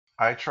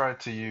I tried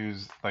to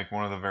use like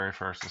one of the very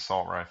first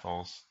assault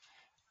rifles,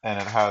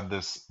 and it had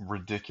this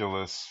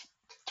ridiculous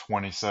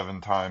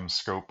 27 times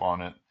scope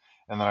on it.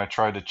 And then I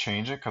tried to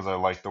change it because I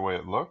liked the way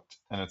it looked,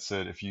 and it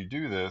said if you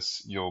do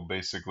this, you'll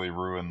basically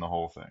ruin the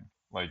whole thing.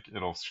 Like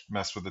it'll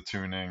mess with the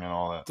tuning and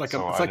all that. So It's I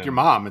like your didn't.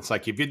 mom. It's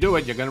like if you do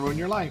it, you're gonna ruin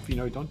your life.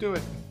 Don't do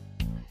it.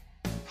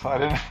 I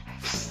didn't.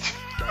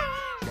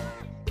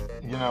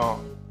 You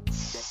know,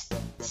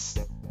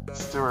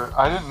 Stuart,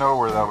 I didn't know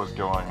where that was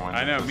going when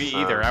I you know, just me said,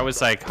 either. I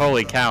was like,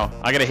 holy cow,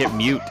 I gotta hit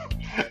mute.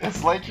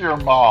 It's like your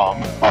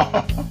mom.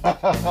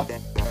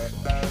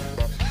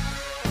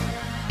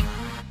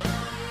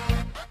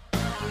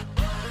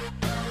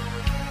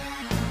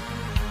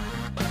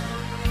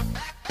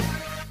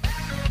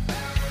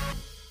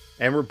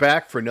 And we're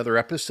back for another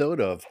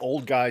episode of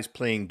Old Guys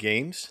Playing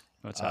Games.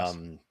 That's us.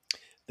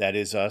 That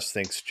is us.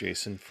 Thanks,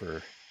 Jason,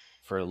 for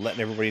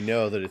letting everybody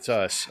know that it's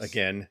us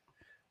again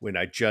when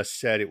I just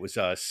said it was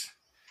us.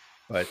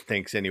 But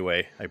thanks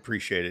anyway. I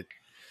appreciate it.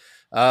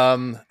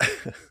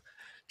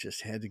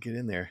 Just had to get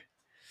in there.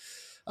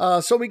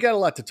 So we got a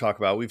lot to talk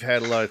about. We've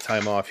had a lot of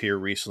time off here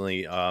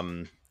recently.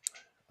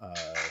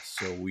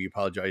 So we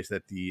apologize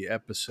that the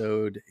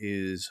episode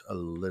is a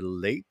little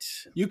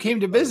late. You came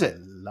to visit.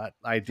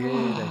 I did.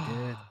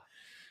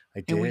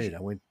 I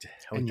went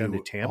down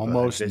to Tampa.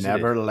 Almost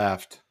never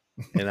left.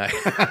 And I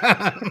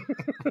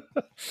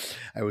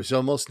I was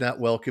almost not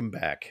welcome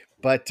back.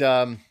 But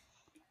no,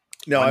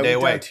 I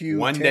went down to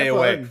One Tampa day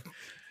away. and-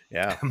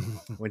 yeah.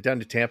 Went down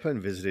to Tampa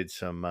and visited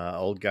some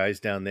old guys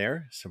down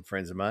there, some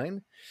friends of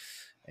mine.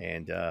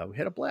 And we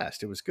had a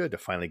blast. It was good to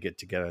finally get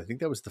together. I think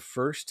that was the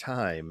first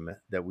time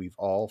that we've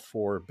all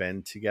four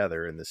been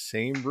together in the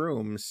same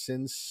room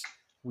since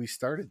we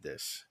started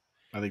this.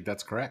 I think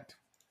that's correct.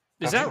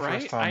 Is That's that the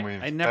first right? time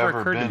we've I never ever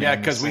occurred to been me. Yeah, in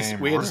the because same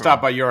we had to room.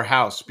 stop by your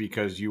house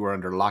because you were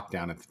under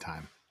lockdown at the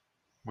time.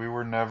 We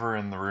were never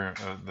in the room,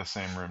 the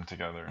same room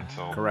together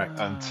until Correct.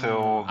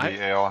 until the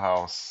ale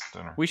house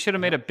dinner. We should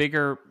have made a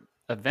bigger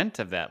event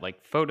of that,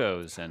 like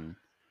photos and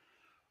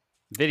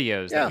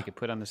videos that we could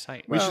put on the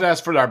site. We should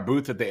ask for our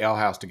booth at the ale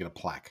house to get a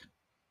plaque.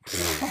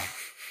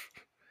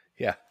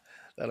 Yeah,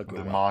 that'll go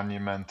The well.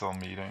 monumental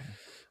meeting.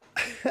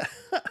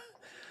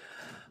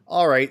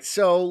 All right,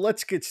 so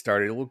let's get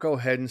started. We'll go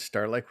ahead and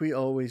start like we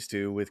always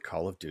do with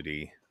Call of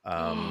Duty.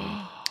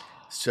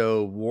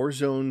 So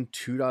Warzone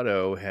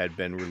 2.0 had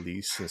been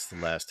released since the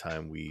last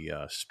time we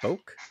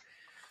spoke.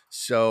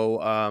 So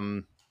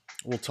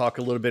we'll talk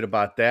a little bit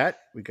about that.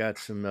 We got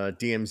some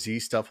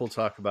DMZ stuff we'll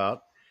talk about.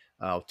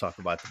 We'll talk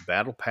about the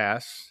Battle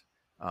Pass,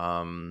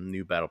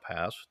 new Battle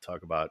Pass. We'll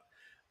talk about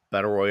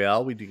Battle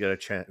Royale. We did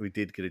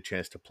get a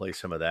chance to play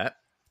some of that.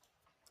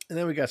 And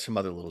then we got some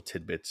other little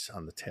tidbits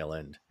on the tail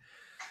end.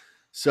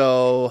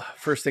 So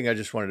first thing I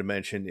just wanted to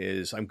mention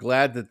is I'm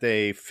glad that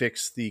they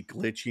fixed the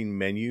glitching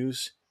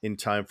menus in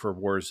time for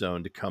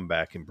Warzone to come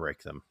back and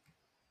break them.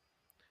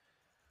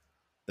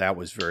 That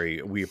was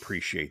we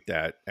appreciate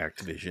that,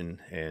 Activision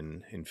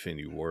and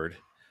Infinity Ward.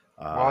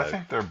 Well, I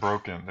think they're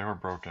broken. They were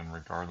broken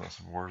regardless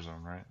of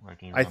Warzone, right?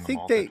 Like even I in the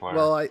think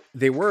multiplayer.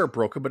 they were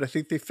broken, but I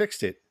think they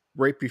fixed it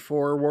right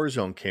before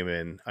Warzone came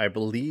in. I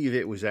believe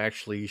it was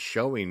actually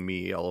showing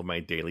me all of my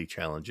daily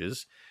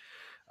challenges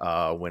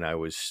when I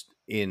was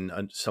in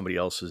somebody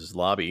else's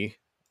lobby,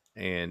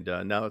 and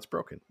now it's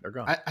broken. They're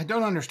gone. I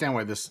don't understand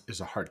why this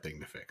is a hard thing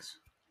to fix.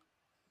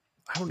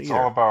 I don't It's either.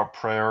 all about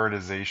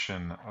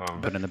prioritization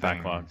of Put in the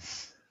backlog.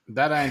 things.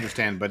 That I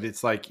understand, but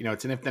it's like,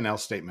 it's an if then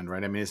else statement,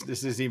 right? I mean,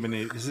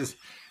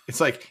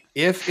 it's like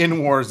if in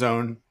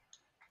Warzone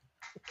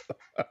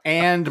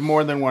and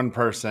more than one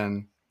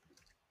person,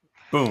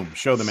 boom,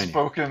 show the menu.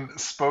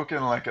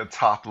 Spoken like a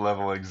top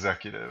level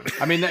executive.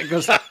 I mean, that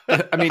goes. I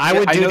mean, I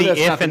would do know the that's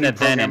if nothing and the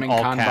then in programming,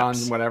 all Kanban,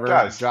 caps. whatever,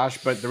 Guys.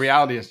 Josh. But the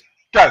reality is,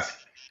 Guys,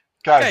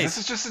 Guys. this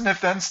is just an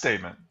if then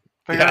statement.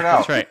 Figure it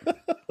out. That's right.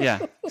 Yeah,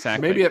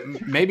 exactly.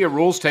 maybe a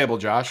rules table,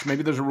 Josh.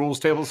 Maybe there's a rules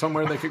table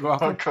somewhere they could go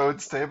off A of.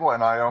 codes table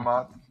and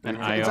IOMOD. An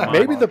Yeah, IOMOD.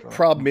 Maybe the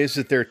problem is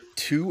that they're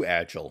too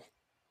agile.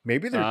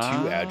 Maybe they're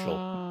too agile.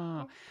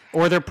 Ah.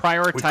 Or they're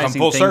prioritizing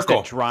full things circle.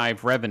 that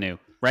drive revenue,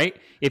 right?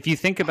 If you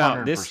think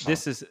about this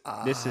 100%.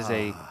 is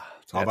a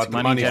It's all about the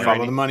money money. Follow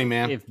generating. the money,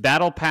 man. If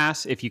Battle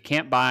Pass, if you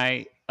can't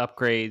buy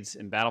upgrades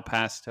and Battle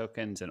Pass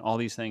tokens and all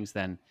these things,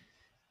 then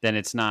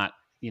it's not,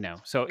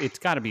 so it's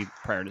got to be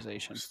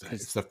prioritization.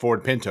 It's the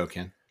Ford Pinto,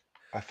 Ken.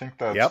 I think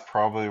that's Yep.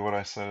 probably what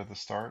I said at the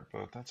start,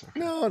 but that's okay.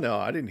 No,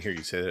 I didn't hear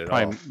you say that at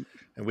Probably all.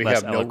 And we less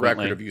have no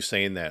eloquently. record of you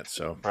saying that.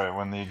 So Right,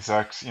 when the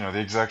execs,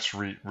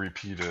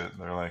 repeat it,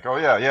 they're like, "Oh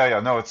yeah,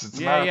 no, it's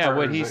a matter of Yeah,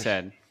 what he prioritization."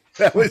 said.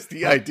 that was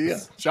the idea.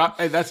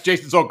 Hey, that's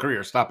Jason's whole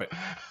career. Stop it.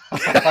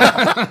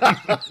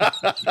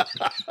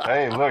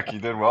 Hey, look, he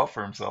did well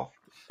for himself.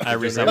 I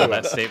resemble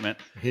that statement.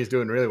 He's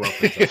doing really well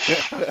for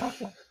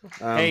himself.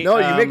 Hey, No,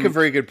 you make a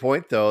very good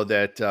point, though.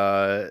 That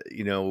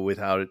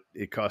without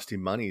it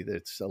costing money,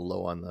 that's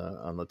low on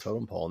the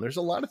totem pole. And there's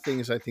a lot of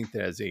things I think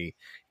that as a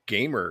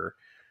gamer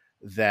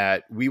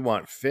that we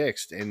want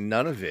fixed, and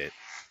none of it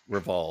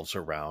revolves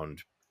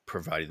around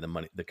providing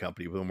the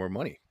company with more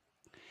money.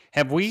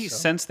 Have we, So-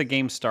 since the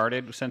game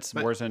started, since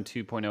Warzone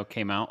 2.0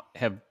 came out,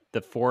 have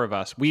the four of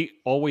us, we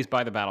always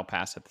buy the battle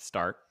pass at the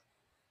start,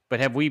 but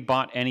have we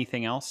bought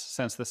anything else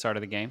since the start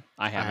of the game?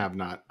 I I haven't. have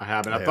not. I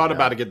haven't. I I have thought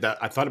about not. to get that.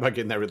 I thought about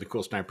getting that really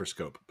cool sniper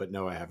scope, but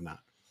no, I have not.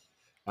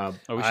 Oh, we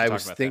should I talk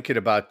was about thinking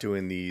about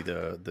doing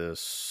the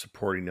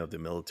supporting of the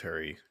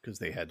military because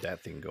they had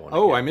that thing going.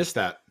 Oh, again. I missed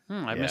that.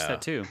 that. I missed Yeah.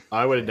 that too.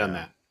 I would have done Yeah.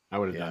 that. I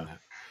would have Yeah. done that.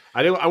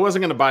 I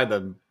wasn't going to buy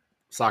the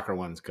soccer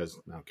ones because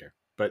I don't care.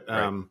 But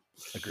Right.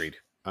 Agreed.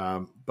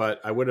 but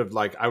I would have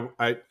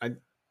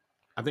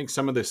I think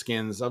some of the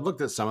skins, I've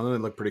looked at some of them, they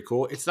look pretty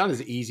cool. It's not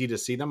as easy to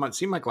see them. It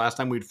seemed like last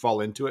time we'd fall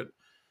into it.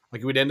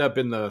 Like we'd end up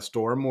in the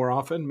store more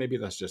often. Maybe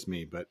that's just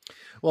me, but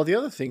Well, the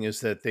other thing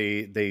is that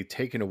they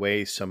taken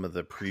away some of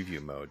the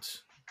preview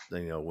modes.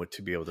 What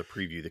to be able to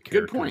preview the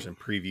Good characters point. and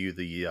preview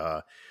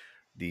the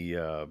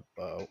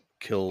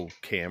kill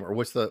cam or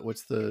what's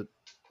the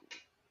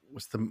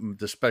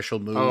special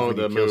move? oh, when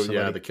you the kill move, yeah,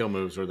 somebody? the kill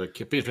moves or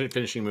the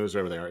finishing moves,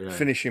 whatever they are. Yeah.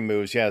 Finishing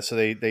moves. Yeah, so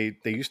they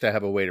used to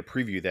have a way to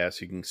preview that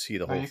so you can see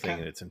the No, whole you thing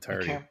can't- in its you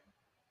entirety. can't-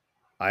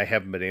 I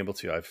haven't been able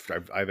to.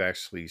 I've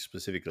actually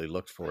specifically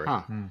looked for it.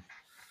 Huh. Hmm.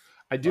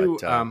 I do.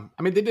 But,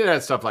 I mean, they did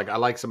add stuff like I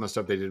like some of the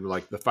stuff they did.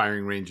 Like the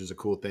firing range is a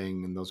cool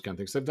thing, and those kind of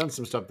things. They've done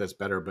some stuff that's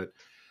better, but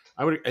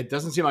It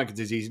doesn't seem like it's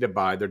as easy to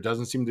buy. There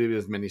doesn't seem to be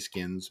as many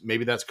skins.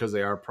 Maybe that's because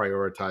they are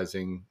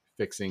prioritizing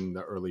fixing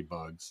the early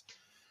bugs.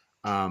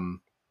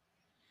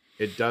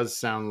 It does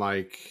sound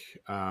like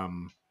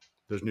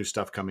there's new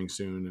stuff coming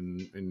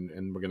soon,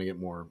 and we're gonna get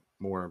more.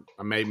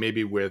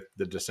 Maybe with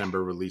the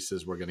December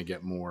releases, we're gonna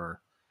get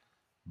more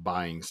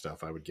buying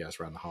stuff, I would guess,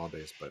 around the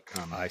holidays. But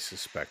I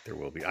suspect there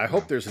will be. I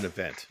hope there's an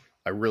event.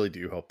 I really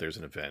do hope there's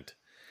an event.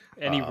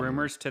 Any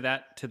rumors to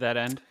that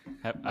end?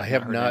 I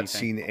have heard not anything.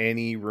 seen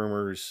any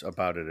rumors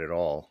about it at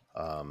all.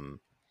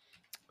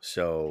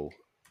 So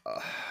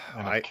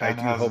And I if Ken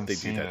do hope hasn't they do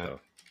seen that it, though.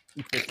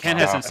 If Ken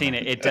hasn't seen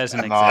it, it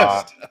doesn't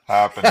Not exist.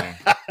 happening.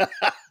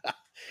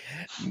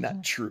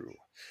 Not true.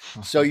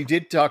 So you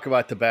did talk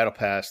about the battle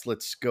pass.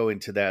 Let's go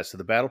into that. So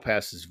the battle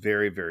pass is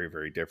very, very,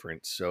 very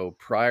different. So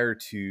prior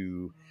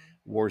to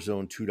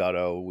Warzone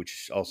 2.0,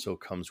 which also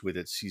comes with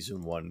it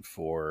season 1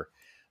 for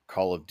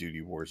Call of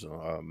Duty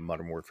Warzone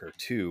Modern Warfare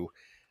 2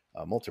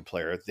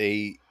 multiplayer,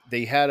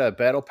 they had a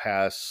battle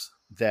pass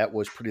that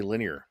was pretty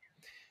linear.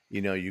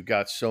 You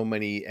got so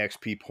many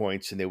XP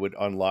points and they would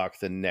unlock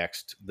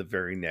the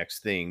very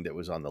next thing that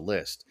was on the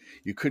list.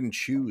 You couldn't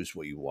choose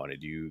what you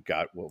wanted. You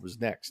got what was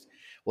next.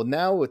 Well,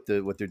 now what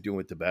they're doing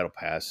with the battle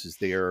pass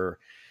is you're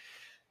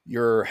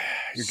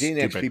getting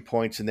Stupid. XP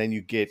points and then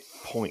you get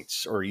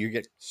points or you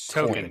get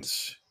Tokens.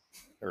 coins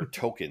or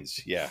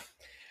tokens. Yeah.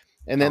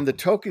 And then the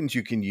tokens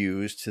you can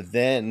use to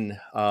then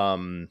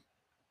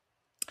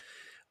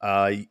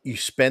you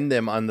spend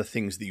them on the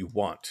things that you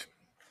want.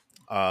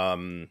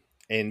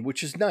 And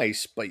which is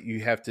nice, but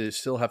you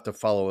still have to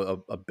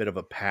follow a bit of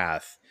a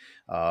path.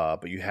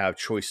 But you have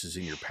choices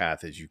in your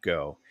path as you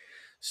go.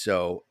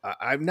 So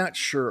I'm not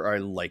sure I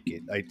like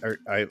it.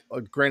 I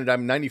granted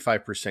I'm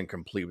 95%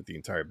 complete with the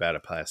entire battle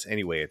pass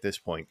anyway at this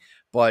point,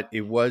 but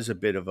it was a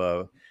bit of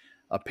a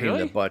pain in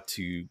Really? the butt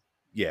to.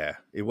 Yeah,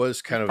 it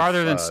was kind of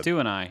Farther than Stu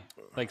and I.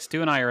 Like Stu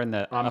and I are in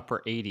the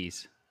upper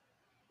 80s.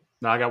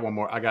 no, I got one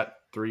more. I got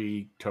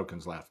 3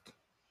 tokens left.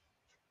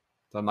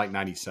 So I'm like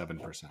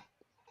 97%.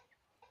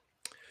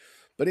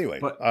 But anyway,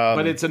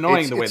 But it's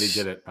annoying the way they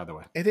did it. By the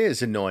way, It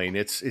is annoying.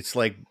 It's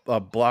like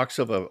blocks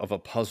of a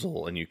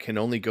puzzle, and you can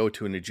only go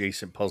to an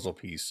adjacent puzzle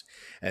piece.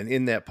 And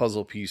in that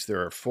puzzle piece,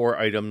 there are 4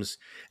 items,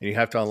 and you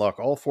have to unlock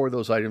all 4 of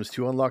those items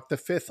to unlock the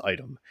 5th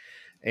item.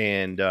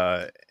 And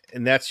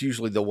that's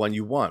usually the one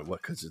you want,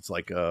 because it's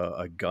like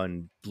a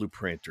gun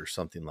blueprint or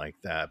something like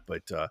that.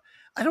 But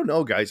I don't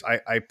know, guys.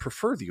 I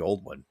prefer the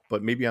old one,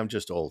 but maybe I'm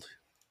just old.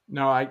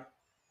 no,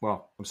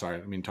 well, I'm sorry.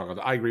 I mean, talk about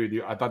that. I agree with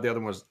you. I thought the other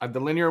one was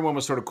the linear one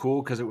was sort of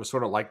cool because it was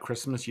sort of like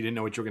Christmas. You didn't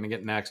know what you were going to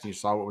get next, and you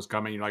saw what was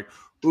coming. You're like,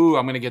 "Ooh,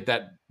 I'm going to get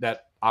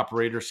that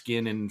operator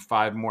skin in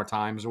 5 more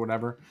times or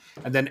whatever."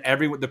 And then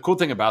the cool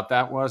thing about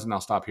that was, and I'll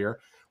stop here,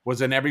 was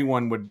then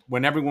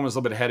when everyone was a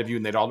little bit ahead of you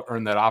and they'd all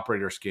earn that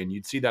operator skin,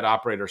 you'd see that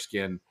operator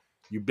skin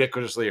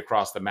ubiquitously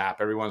across the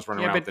map. Everyone's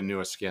running around with the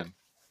newest skin.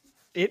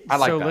 I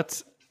like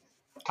that.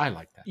 I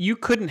like that. You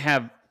couldn't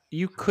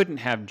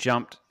have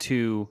jumped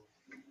to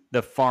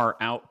the far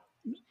out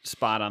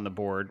spot on the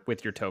board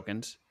with your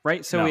tokens,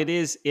 right? So No.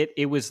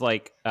 it was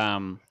like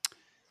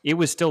it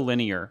was still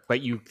linear,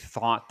 but you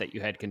thought that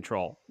you had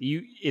control.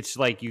 It's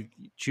like you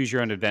choose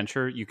your own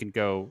adventure. You can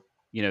go,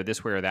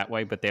 this way or that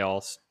way, but they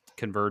all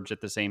converge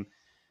at the same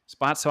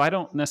spot. So I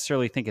don't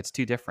necessarily think it's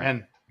too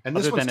different. And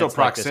this Other one's than still it's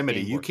like this proximity.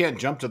 game You board. can't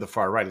jump to the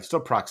far right. It's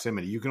still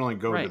proximity. You can only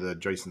go to Right. the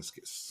adjacent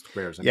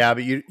squares. Yeah,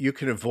 but you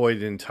can avoid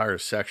an entire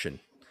section.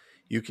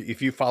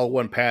 If you follow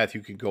one path,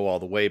 you can go all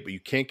the way, but you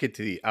can't get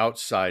to the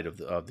outside of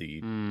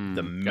the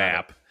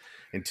map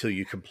until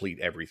you complete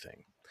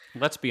everything.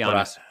 Let's be But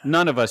honest.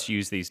 None of us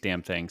use these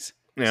damn things.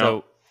 Yeah.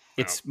 So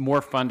it's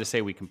more fun to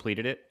say we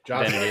completed it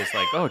Josh. than it is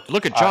like, oh,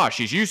 look at Josh,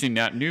 he's using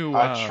that new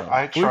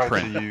I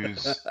blueprint.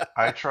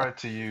 tried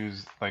to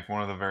use like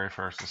one of the very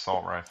first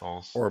assault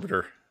rifles,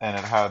 Orbiter. and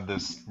it had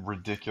this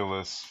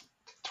ridiculous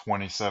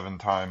 27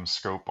 times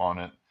scope on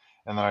it.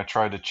 And then I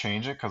tried to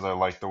change it because I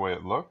liked the way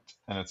it looked,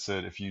 and it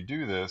said if you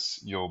do this,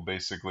 you'll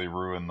basically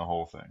ruin the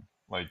whole thing.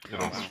 Like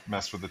it'll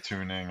mess with the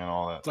tuning and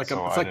all that. It's like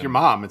So it's I like your didn't-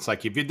 mom. It's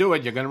like if you do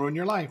it, you're going to ruin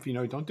your life.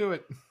 Don't do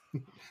it.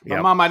 But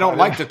Yep. Mom, I don't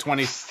like the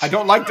 20. I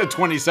don't like the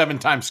 27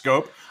 times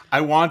scope.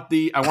 I want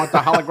the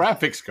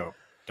holographic scope.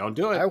 Don't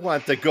do I it.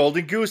 want the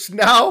golden goose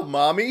now,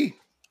 mommy.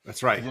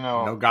 That's right. You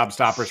know- No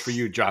gobstoppers for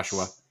you,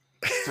 Joshua.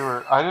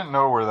 Stuart, I didn't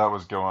know where that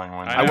was going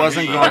when I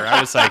wasn't either. going- I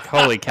was like,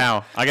 holy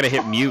cow! I got to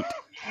hit mute.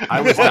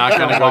 I was not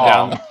going to go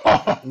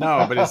down.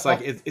 No, but it's like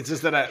it's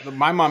just that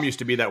my mom used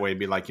to be that way and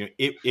be like,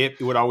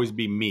 it would always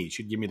be me.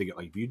 She'd give me the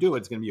like, if you do it,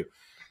 it's going to be you.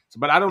 So,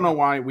 but I don't know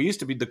why we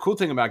used to be. The cool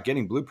thing about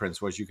getting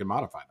blueprints was you could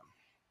modify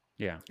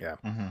them. Yeah.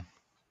 Mhm.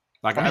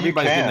 Like I mean, you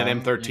everybody's getting can,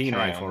 an M13 you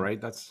rifle, can.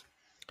 right? That's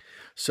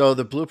So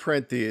the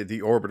blueprint, the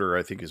Orbiter,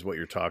 I think is what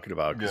you're talking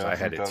about because Yeah, I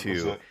had think it that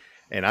was too, it.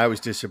 and I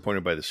was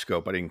disappointed by the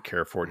scope. I didn't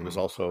care for it. It was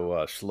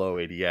also slow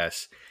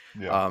ADS.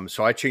 Yeah.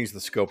 So I changed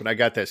the scope, and I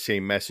got that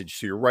same message.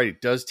 So you're right;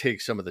 it does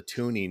take some of the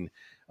tuning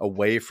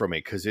away from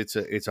it because it's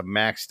a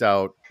maxed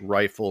out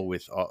rifle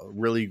with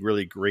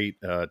really great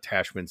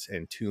attachments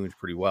and tuned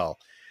pretty well,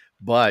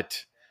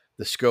 but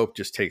the scope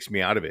just takes me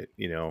out of it,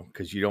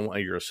 because you don't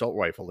want your assault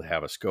rifle to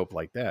have a scope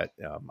like that.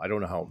 I don't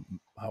know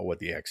how what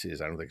the X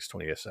is. I don't think it's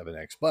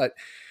 20S7X, but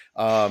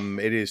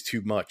it is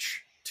too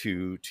much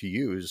to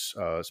use,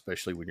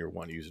 especially when you're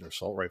wanting to use an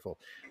assault rifle.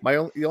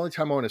 The only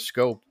time I want a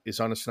scope is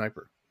on a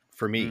sniper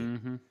for me.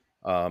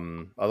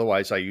 Mm-hmm.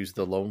 Otherwise, I use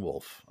the Lone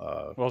Wolf.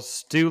 Well,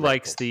 Stu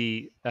likes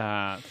rifles.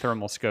 the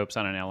thermal scopes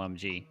on an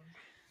LMG.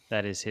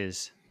 That is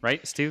his,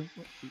 right, Stu?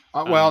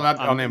 not on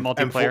on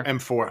multiplayer?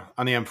 M4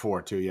 on the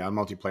M4 too. Yeah, on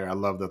multiplayer. I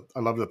love the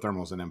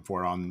thermals in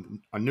M4 on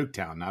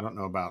Nuketown. I don't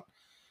know about.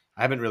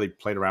 I haven't really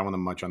played around with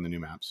them much on the new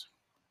maps.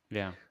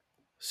 Yeah.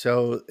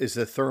 So is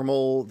the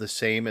thermal the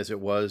same as it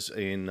was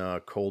in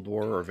Cold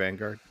War or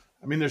Vanguard?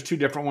 I mean, there's two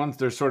different ones.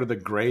 There's sort of the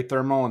gray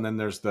thermal, and then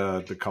there's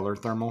the color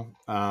thermal.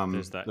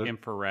 There's the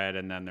infrared,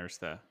 and then there's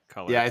the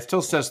color. Yeah, it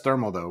still says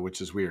thermal though,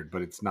 which is weird,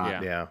 but it's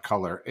not Yeah.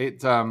 color.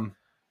 It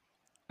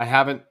I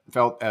haven't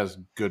felt as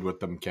good with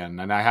them, Ken,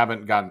 and I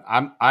haven't gotten.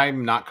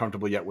 I'm not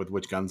comfortable yet with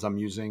which guns I'm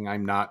using.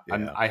 I'm not.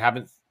 Yeah. I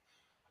haven't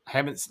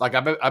like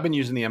I've been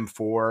using the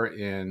M4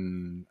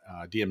 in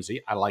DMZ.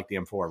 I like the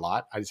M4 a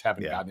lot. I just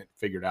haven't gotten it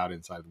figured out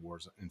inside the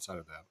wars, inside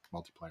of the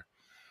multiplayer.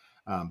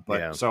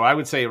 So I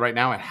would say right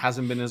now it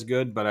hasn't been as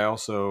good, but I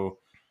also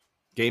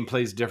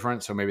gameplay's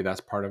different, so maybe that's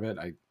part of it.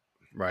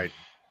 Right.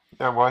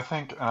 Yeah, well, I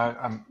think,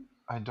 and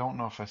I don't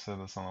know if I said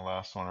this on the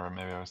last one or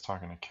maybe I was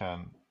talking to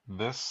Ken.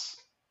 This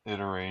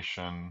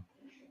iteration,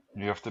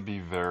 you have to be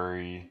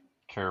very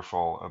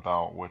careful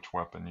about which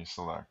weapon you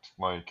select.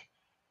 Like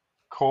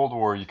Cold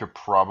War, you could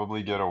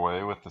probably get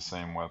away with the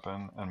same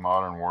weapon. In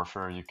Modern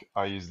Warfare,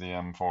 I use the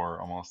M4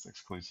 almost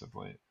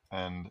exclusively,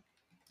 and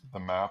the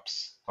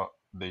maps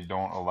they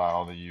don't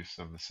allow the use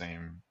of the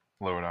same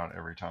loadout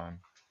every time.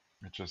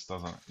 It just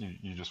doesn't.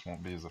 You just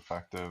won't be as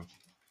effective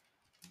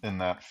in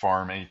that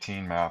Farm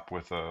 18 map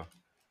with a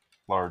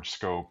large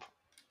scope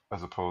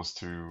as opposed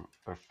to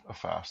a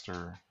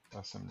faster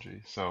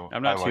SMG. So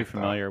I'm not I too like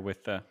familiar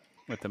with the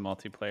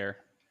multiplayer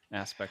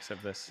aspects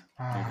of this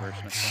new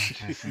version of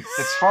stuff. Jason.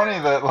 It's funny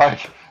that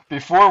like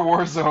before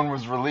Warzone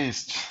was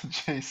released,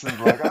 Jason's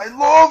like, "I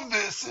love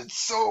this. It's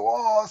so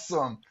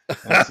awesome."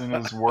 And as soon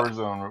as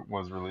Warzone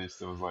was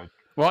released, it was like,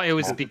 Well, it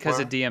was because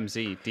of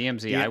multiplayer?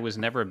 DMZ. Yeah. I was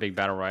never a big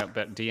battle royale,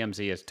 but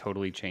DMZ has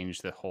totally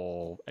changed the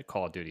whole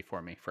Call of Duty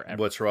for me forever.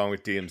 What's wrong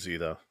with DMZ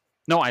though?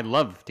 No, I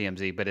love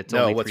DMZ, but it's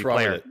No, only what's three wrong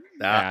player. with it?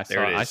 Ah,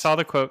 there it is. I saw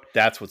the quote.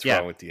 That's what's Yeah.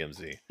 wrong with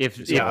DMZ. If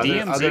other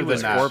DMZ than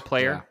was that, 4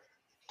 player,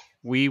 yeah.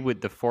 we would,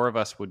 the 4 of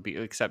us would be,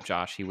 except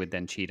Josh, he would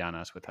then cheat on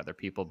us with other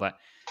people. But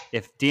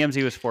if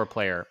DMZ was 4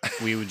 player,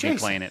 we would be Jason.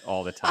 playing it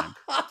all the time.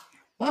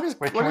 What is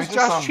Wait, can we just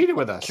Josh cheated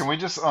with us? Can we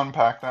just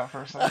unpack that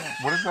for a second?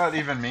 What does that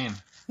even mean?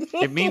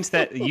 It means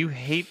that you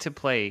hate to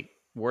play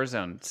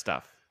Warzone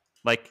stuff.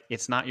 Like,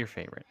 it's not your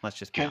favorite. Let's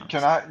just be honest.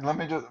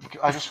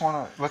 I just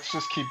want to, let's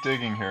just keep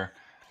digging here.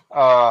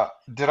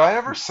 Did I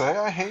ever say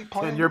I hate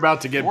playing? And you're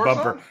about to get Warzone?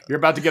 bumper. You're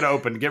about to get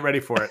open. Get ready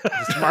for it.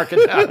 Just mark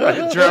it down.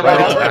 Drum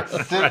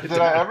roll. Did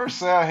I ever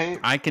say I hate?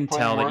 I can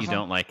playing tell that you Warzone?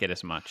 don't like it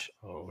as much.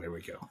 Oh, here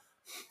we go.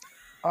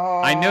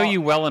 I know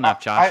you well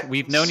enough, Josh.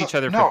 We've known each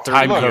other for 30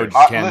 Time years.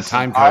 code, Ken. Listen,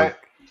 Time code.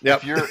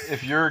 Yep.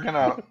 If you're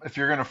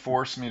gonna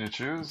force me to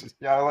choose,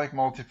 yeah, I like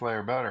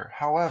multiplayer better.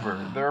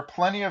 However, there are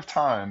plenty of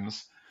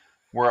times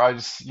where I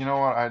just, you know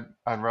what,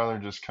 I'd rather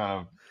just kind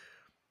of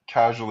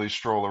casually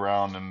stroll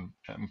around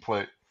and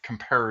play,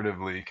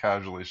 comparatively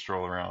casually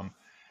stroll around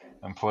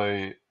and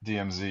play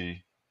DMZ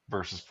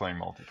versus playing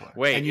multiplayer.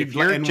 Wait, And if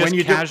you- you're and just when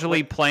you do-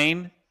 casually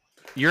playing,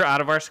 you're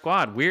out of our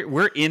squad.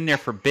 We're in there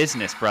for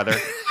business, brother.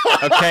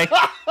 Okay?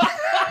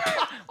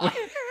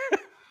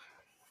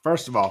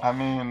 First of all, I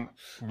mean,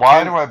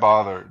 why do I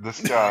bother?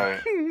 This guy,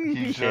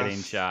 he Kidding,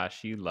 just.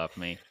 Josh. You love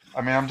me. I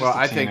mean, I'm Well, just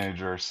a I think-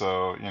 teenager,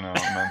 so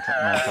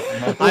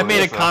mentally. I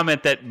made a so-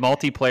 comment that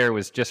multiplayer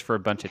was just for a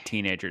bunch of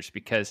teenagers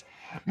because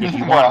if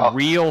you Well, want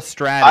real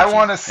strategy, I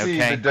want to see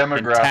the and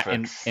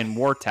demographics.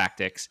 war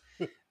tactics.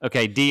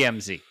 Okay,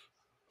 DMZ.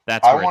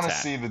 That's I where want it's to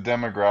at. see the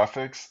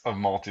demographics of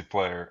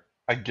multiplayer.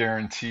 I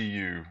guarantee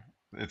you,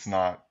 it's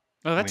not.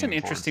 Oh, that's an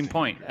leaning towards interesting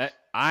point.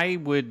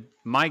 teenagers.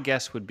 My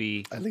guess would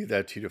be I leave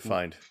that to you to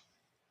find.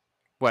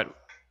 what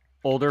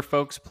older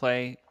folks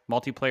play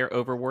multiplayer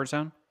over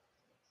Warzone.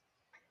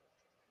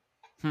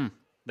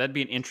 That'd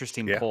be an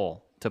interesting Yeah.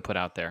 poll to put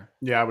out there.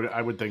 yeah,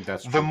 I would think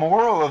that's true. The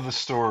moral of the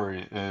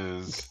story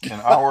is, in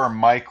our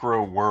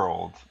micro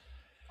world,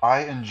 I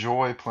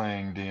enjoy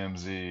playing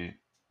DMZ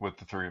with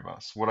the three of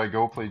us. Would I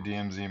go play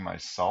DMZ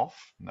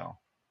myself? No.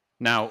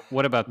 Now,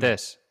 what about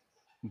this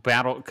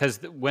battle? Because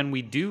when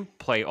we do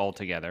play all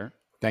together,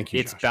 Thank you,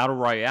 it's Josh. battle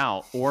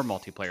royale or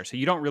multiplayer. So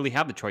you don't really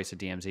have the choice of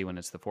DMZ when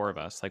it's the four of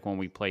us. Like when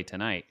we play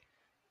tonight,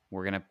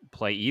 we're gonna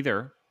play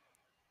either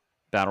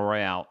battle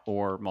royale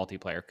or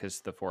multiplayer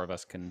because the four of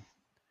us can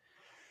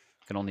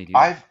only do.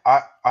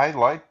 I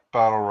like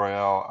Battle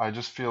Royale. I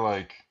just feel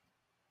like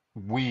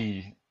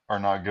we are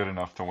not good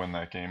enough to win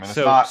that game. And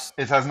So- it's not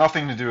it has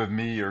nothing to do with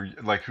me or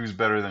like who's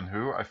better than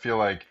who. I feel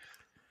like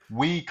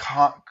we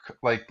can't,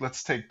 like,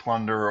 let's take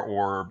Plunder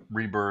or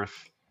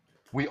Rebirth.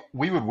 We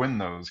would win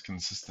those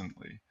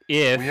consistently.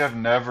 If We have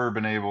never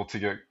been able to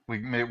get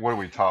what are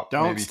we top?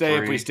 Don't maybe stay if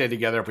 3? we stay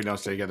together. If we don't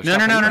stay together, No,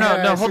 Stop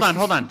it. no.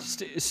 Hold on.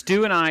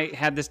 Stu and I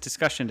had this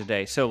discussion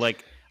today. So,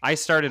 like, I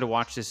started to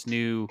watch this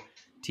new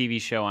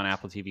TV show on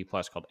Apple TV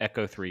Plus called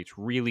Echo 3. It's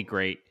really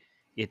great.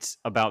 It's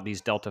about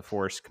these Delta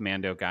Force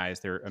commando guys.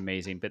 They're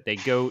amazing, but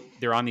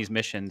they're on these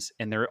missions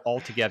and they're all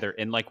together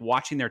and like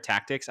watching their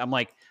tactics. I'm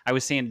like, I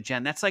was saying to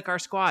Jen, that's like our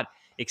squad,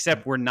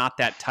 except we're not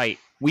that tight.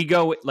 We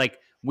go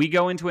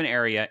into an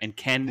area and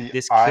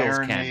this kills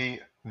Ken.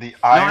 The No,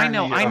 irony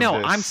I know.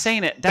 of this, I'm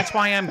saying it. That's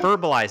why I'm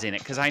verbalizing it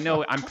because I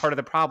know I'm part of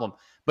the problem.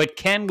 But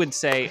Ken would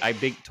say,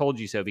 told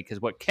you so," because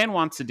what Ken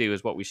wants to do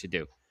is what we should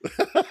do.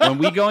 When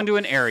we go into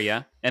an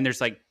area and there's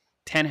like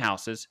 10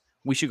 houses,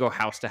 we should go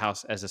house to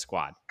house as a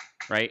squad,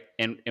 right?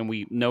 And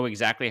we know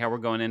exactly how we're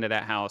going into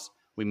that house.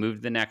 We move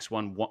to the next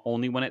one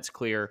only when it's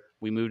clear.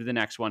 We move to the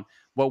next one.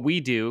 What we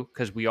do,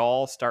 because we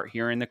all start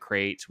hearing the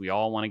crates, we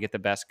all want to get the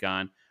best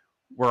gun.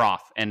 We're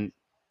off, and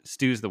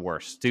Stu's the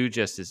worst. Stu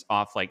just is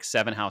off like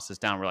 7 houses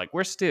down. We're like,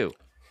 where's Stu?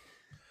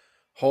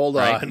 Hold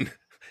Right. on.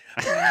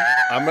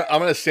 I'm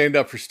going to stand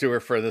up for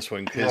Stuart for this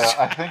one because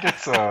yeah, I think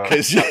it's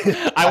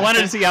I wanted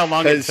to see how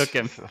long it 'Cause- took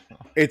him.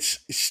 it's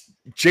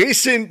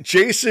Jason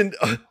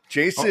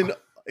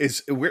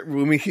is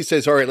when he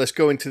says, "All right, let's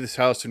go into this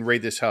house and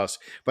raid this house."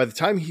 By the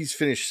time he's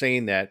finished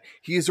saying that,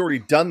 he has already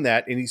done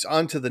that and he's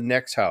on to the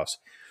next house.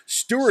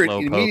 Stuart Slow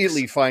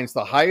immediately pokes. finds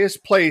the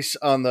highest place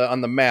on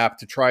the map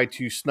to try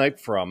to snipe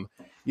from.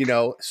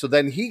 So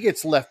then he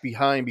gets left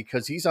behind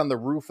because he's on the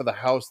roof of the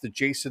house that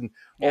Jason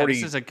Yeah, already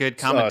this is a good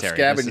commentary. This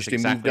scavenged is and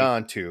moved exactly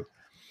on to.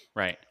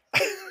 right.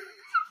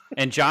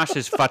 And Josh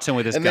is futzing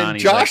with his And gun. then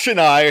He's Josh and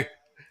I,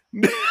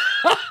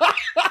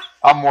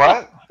 I'm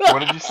what? What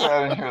did you say?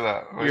 I didn't hear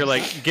that. like, you're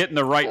like getting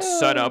the right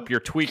setup. You're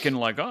tweaking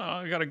like, oh,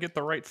 I got to get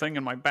the right thing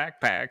in my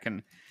backpack.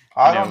 And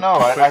I don't know.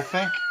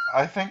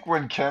 I think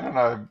when Ken and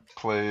I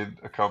played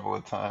a couple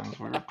of times,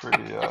 we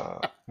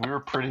were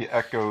pretty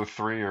Echo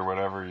 3 or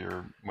whatever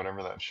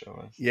that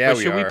show is. yeah,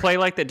 but should we are. play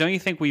like that? Don't you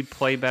think we'd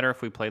play better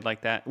if we played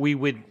like that? We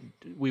would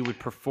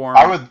perform.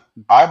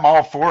 I'm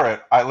all for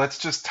it. Let's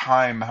just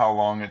time how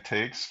long it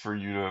takes for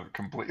you to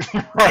completely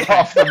run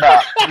off the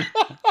map.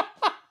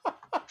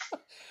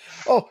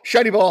 Oh,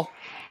 shiny ball.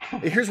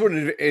 Here's what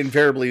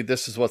invariably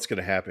this is what's going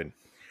to happen.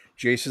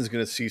 Jason's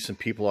going to see some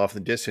people off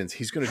in the distance.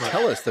 He's going to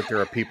tell us that there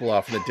are people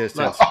off in the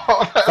distance,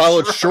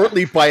 followed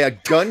shortly by a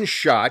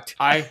gunshot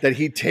that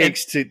he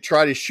takes to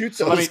try to shoot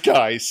those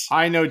guys.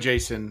 I know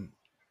Jason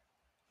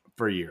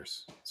for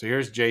years. So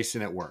here's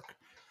Jason at work.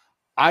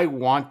 I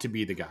want to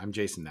be the guy. I'm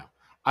Jason now.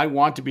 I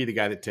want to be the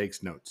guy that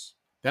takes notes.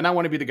 Then I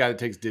want to be the guy that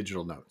takes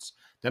digital notes.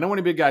 Then I want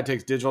to be the guy that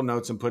takes digital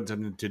notes and puts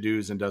them in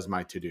to-dos and does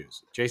my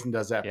to-dos. Jason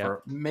does that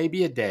for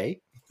maybe a day.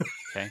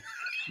 Okay.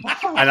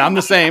 And I'm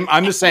the same.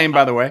 I'm the same,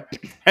 by the way.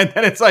 And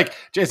then it's like,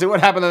 Jason,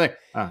 what happened? Oh,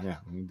 yeah,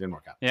 it didn't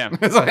work out. Yeah.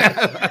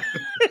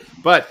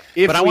 but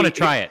I want to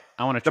try it.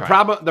 I want to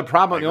try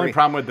the only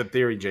problem with the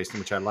theory, Jason,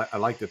 which I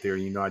like the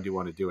theory, I do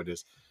want to do it,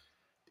 is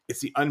it's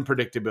the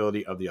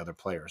unpredictability of the other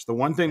players. The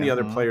one thing the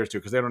other players do,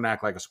 because they don't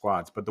act like a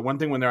squads, but the one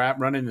thing when they're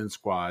running in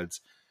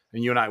squads,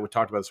 and you and I we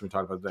talked about this when we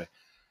talked about it today,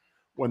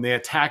 when they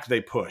attack,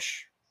 they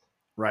push.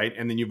 Right.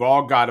 And then you've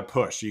all got to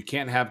push. You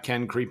can't have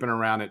Ken creeping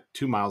around at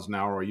 2 miles an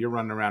hour or you're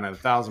running around at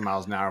 1,000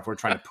 miles an hour if we're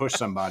trying to push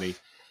somebody.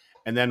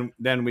 And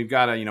then we've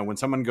got to, when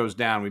someone goes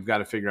down, we've got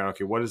to figure out,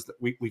 okay,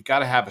 we've got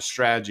to have a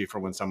strategy for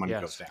when someone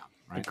goes down.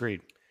 Right.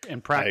 Agreed.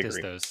 and practice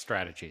agree. those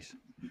strategies.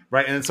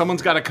 Right, and then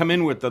someone's got to come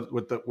in with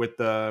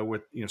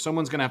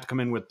someone's going to have to come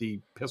in with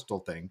the pistol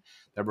thing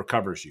that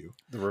recovers you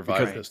The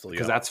revive pistol,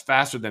 because that's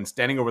faster than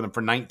standing over them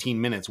for 19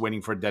 minutes waiting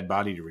for a dead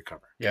body to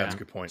recover. Yeah, that's a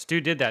good point.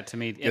 Stu did that to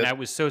me, and I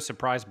was so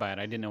surprised by it.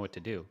 I didn't know what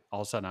to do.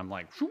 All of a sudden, I'm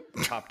like,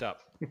 popped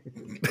up.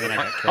 And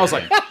I was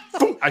like,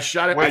 I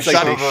shot it. Wait,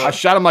 I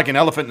shot him like an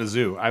elephant in a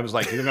zoo. I was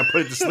like, you're going to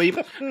put it to sleep?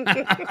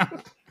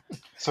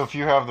 So if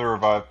you have the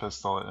revive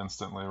pistol, it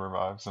instantly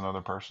revives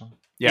another person?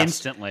 Yes.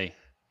 Instantly.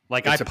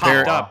 Like, It's I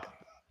popped up,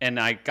 and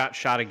I got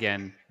shot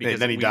again because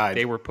then he died.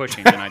 They were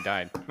pushing, and I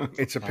died.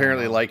 It's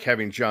apparently like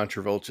having John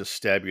Travolta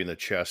stab you in the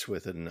chest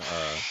with an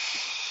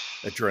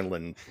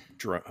adrenaline.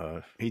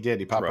 He did.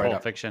 He popped right Pulp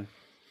up. Fiction.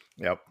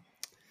 Yep.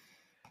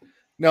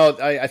 No,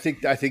 I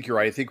think you're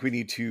right. I think we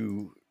need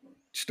to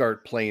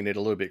start playing it a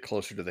little bit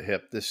closer to the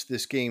hip.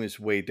 This game is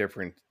way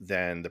different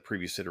than the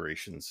previous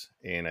iterations,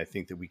 and I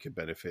think that we could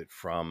benefit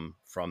from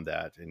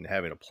that and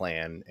having a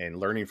plan and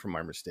learning from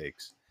our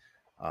mistakes.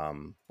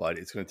 But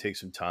it's going to take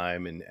some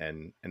time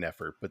and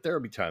effort. But there will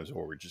be times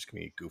where we're just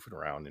going to be goofing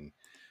around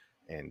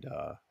and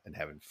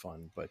having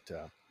fun. But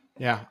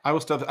yeah, I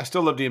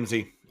still love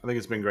DMZ. I think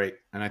it's been great,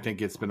 and I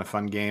think it's been a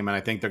fun game, and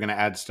I think they're going to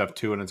add stuff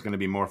to it, and it's going to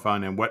be more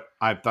fun. And what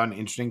I've found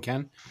interesting,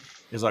 Ken,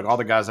 is like all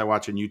the guys I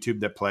watch on YouTube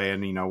that play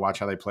and watch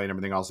how they play and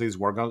everything else. These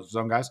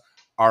Warzone guys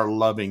are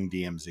loving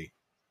DMZ.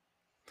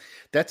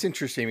 that's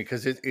interesting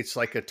because it's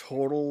like a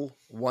total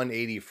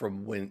 180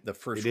 from when the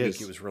first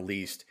week it was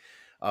released.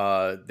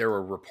 There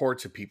were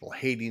reports of people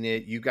hating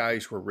it. You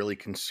guys were really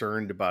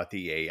concerned about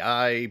the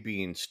AI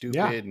being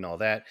stupid and all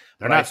that.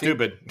 They're not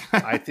stupid.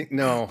 I think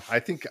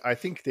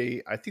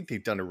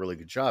they've done a really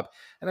good job,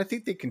 and I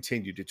think they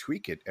continue to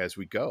tweak it as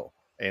we go.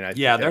 And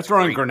they're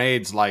throwing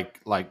grenades like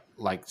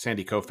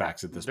Sandy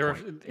Koufax at this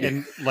point,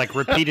 and like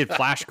repeated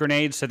flash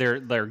grenades. So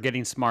they're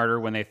getting smarter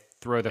when they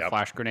throw the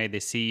flash grenade. They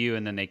see you,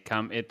 and then they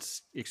come.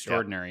 It's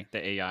extraordinary.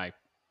 The AI.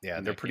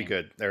 Yeah, they're pretty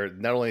good. They're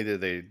not only do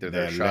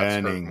their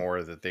shots hurt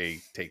more, that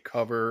they take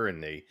cover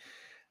and they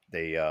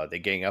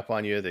gang up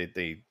on you.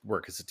 They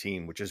work as a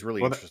team, which is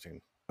really interesting.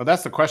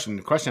 That's the question.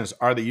 The question is,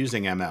 are they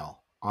using ML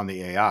on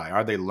the AI?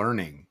 Are they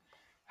learning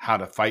how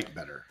to fight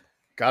better?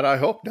 God, I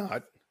hope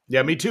not.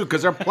 Yeah, me too.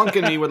 Because they're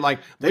plunking me with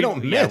they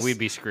don't miss. Yeah, we'd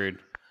be screwed.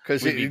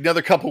 Because in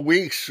another couple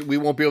weeks, we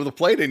won't be able to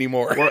play it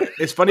anymore. Well,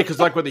 it's funny because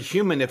like with a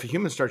human, if a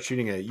human starts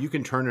shooting at it, you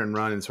can turn and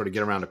run and sort of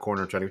get around a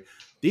corner and try to.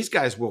 These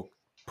guys will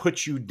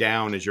put you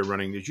down as you're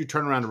running. As you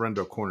turn around and run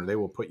to a corner, they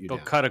will put you down.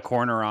 They'll cut a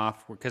corner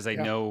off because they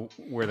know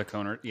where the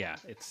corner. Yeah,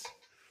 it's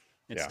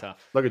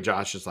tough. Look at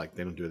Josh. Just like,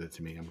 they don't do that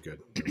to me. I'm good.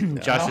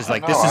 Josh is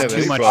like, this is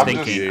too much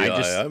thinking.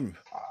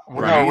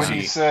 When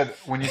you said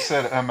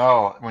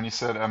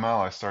ML,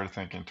 I started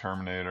thinking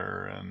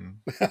Terminator and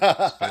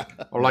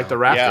or like the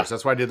Raptors. Yeah.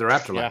 That's why I did the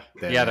Raptor.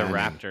 The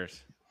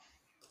Raptors.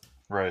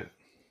 Right.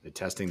 They're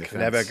testing the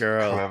Clever fence.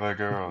 Clever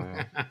girl.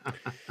 Yeah.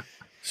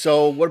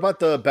 So what about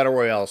the Battle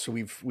Royale? So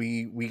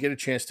we get a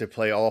chance to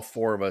play all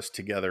four of us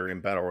together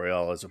in Battle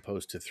Royale as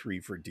opposed to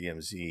 3 for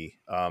DMZ.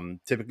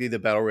 Typically the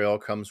Battle Royale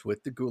comes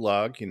with the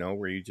gulag,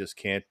 where you just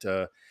can't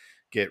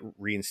get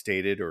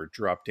reinstated or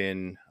dropped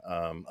in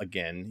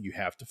again. You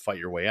have to fight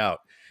your way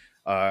out.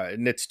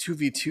 And it's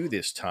 2v2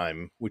 this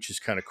time, which is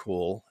kind of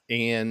cool.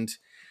 And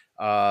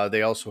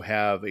they also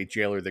have a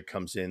jailer that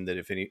comes in that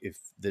if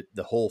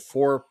the whole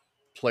 4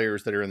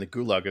 players that are in the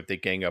gulag, if they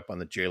gang up on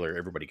the jailer,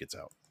 everybody gets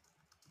out.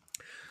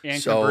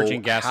 And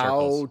converging gas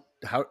circles.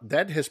 How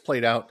that has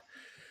played out.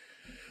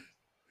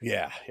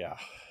 Yeah.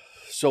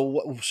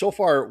 So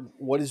far,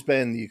 what has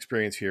been the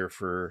experience here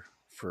for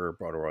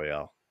Battle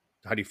Royale?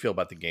 How do you feel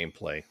about the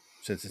gameplay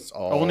since it's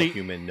all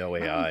human, no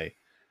AI?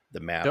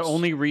 The maps. The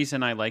only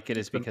reason I like it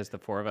is because the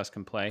 4 of us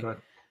can play.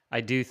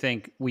 I do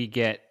think we've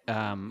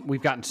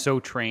gotten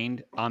so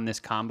trained on this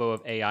combo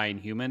of AI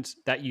and humans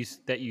that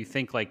you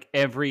think like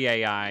every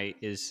AI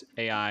is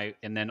AI,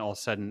 and then all of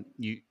a sudden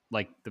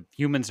the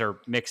humans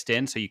are mixed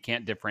in, so you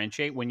can't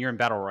differentiate. When you're in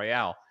Battle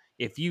Royale,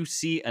 if you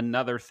see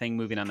another thing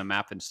moving on the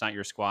map and it's not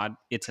your squad,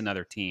 it's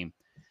another team.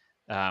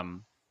 I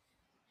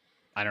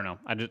don't know.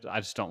 I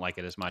just don't like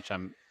it as much.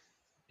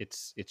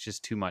 It's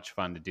just too much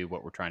fun to do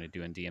what we're trying to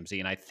do in DMZ,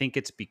 and I think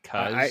it's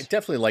because I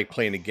definitely like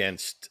playing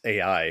against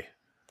AI.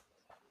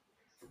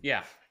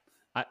 Yeah,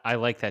 I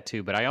like that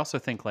too. But I also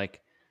think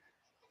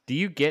do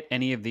you get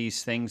any of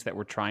these things that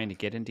we're trying to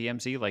get in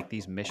DMZ, like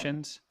these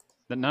missions?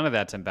 None of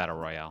that's in Battle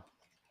Royale.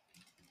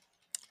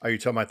 Are you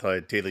talking about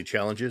the daily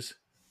challenges?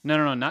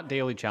 No, not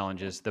daily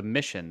challenges. The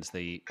missions.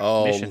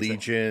 Missions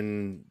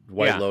Legion,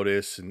 White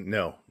Lotus, and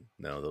no,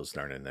 those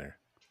aren't in there.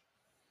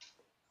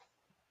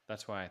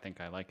 That's why I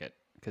think I like it,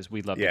 because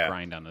we love to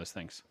grind on those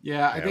things.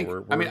 Yeah, I think.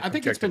 I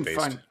think it's been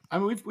fun. I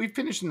mean, we've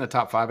finished in the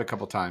top 5 a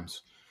couple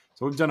times,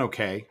 so we've done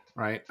okay,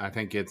 right? I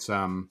think it's.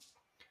 I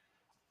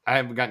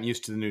haven't gotten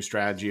used to the new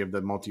strategy of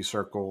the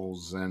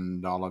multi-circles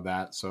and all of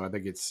that, so I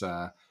think it's.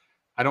 I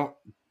don't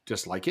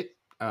dislike it.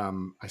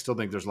 I still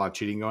think there's a lot of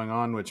cheating going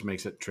on, which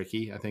makes it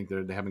tricky. I think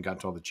they haven't got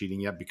to all the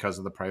cheating yet because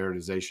of the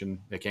prioritization.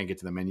 They can't get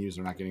to the menus.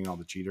 They're not getting all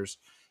the cheaters,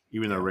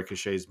 even though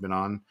Ricochet's been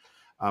on.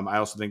 I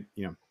also think,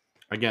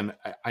 again,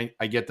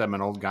 I get that I'm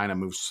an old guy and I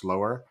move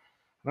slower.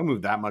 I don't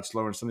move that much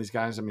slower than some of these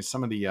guys. I mean,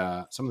 some of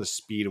the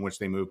speed in which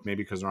they move,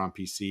 maybe because they're on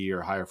PC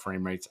or higher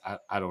frame rates.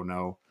 I don't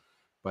know,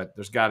 but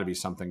there's got to be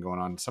something going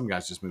on. Some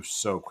guys just move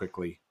so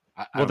quickly.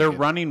 I Well, don't they're get it.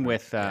 running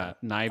with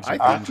knives I or think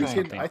guns we or can.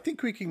 something. I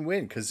think we can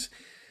win because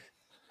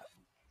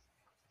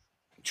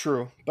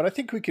true, but I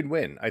think we can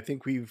win. I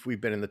think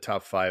we've been in the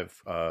top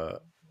 5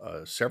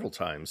 several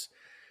times,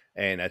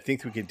 and I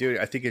think we can do it.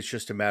 I think it's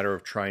just a matter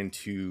of trying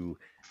to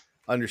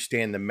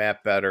understand the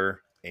map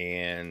better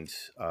and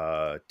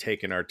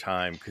taking our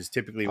time, because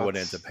typically what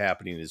ends up That's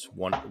happening is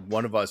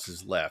one of us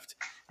is left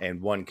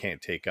and one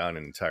can't take on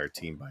an entire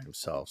team by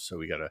himself. So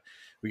we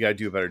gotta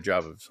do a better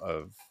job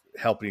of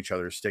helping each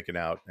other, sticking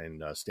out,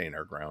 and staying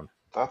our ground.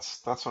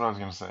 that's what I was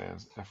gonna say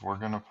is if we're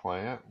gonna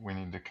play it, we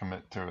need to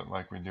commit to it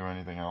like we do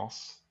anything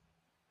else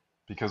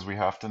because we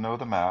have to know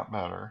the map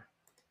better,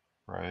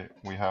 right?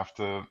 We have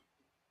to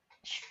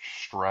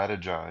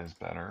strategize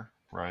better,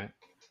 right?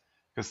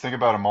 Because think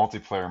about a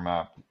multiplayer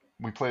map.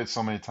 We play it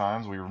so many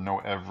times, we know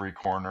every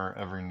corner,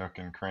 every nook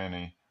and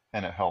cranny,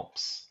 and it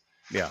helps.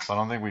 Yeah. So I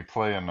don't think we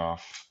play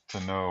enough to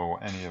know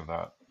any of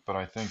that. But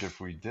I think if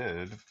we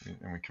did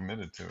and we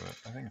committed to it,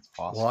 I think it's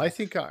Well, I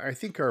possible.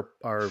 think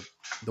our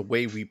the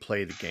way we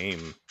play the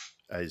game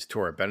is to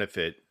our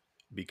benefit,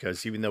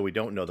 because even though we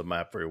don't know the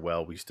map very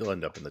well, we still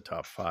end up in the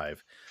top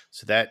 5.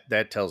 So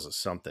that tells us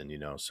something, you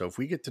know. So if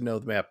we get to know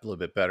the map a little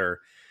bit better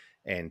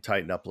and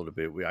tighten up a little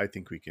bit, I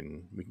think we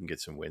can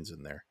get some wins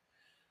in there.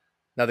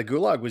 Now the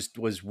gulag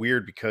was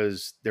weird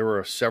because there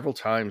were several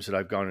times that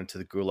I've gone into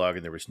the gulag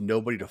and there was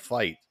nobody to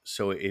fight,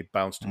 so it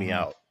bounced me Hmm.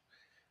 out.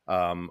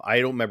 I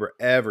don't remember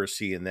ever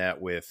seeing that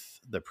with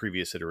the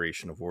previous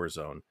iteration of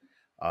Warzone.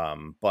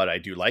 But I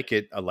do like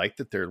it. I like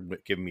that they're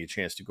giving me a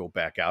chance to go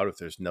back out if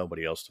there's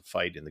nobody else to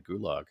fight in the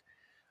gulag.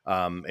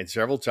 And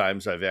several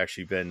times I've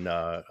actually been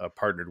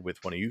partnered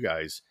with one of you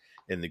guys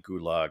in the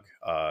gulag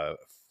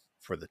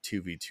for the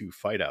 2v2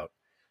 fight out.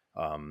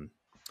 Um,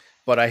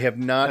 but I have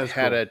not That's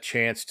had cool. a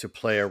chance to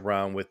play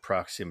around with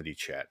proximity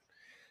chat.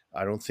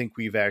 I don't think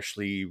we've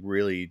actually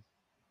really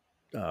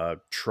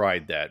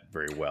tried that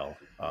very well.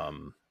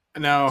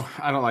 No,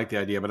 I don't like the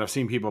idea, but I've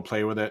seen people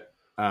play with it.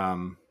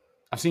 Um,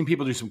 I've seen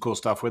people do some cool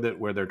stuff with it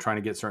where they're trying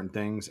to get certain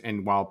things,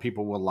 and while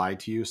people will lie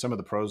to you, some of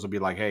the pros will be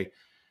like, "Hey,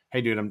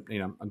 dude,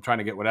 I'm trying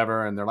to get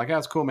whatever," and they're like, "Yeah,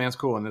 it's cool, man, it's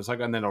cool," and it's like,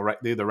 and then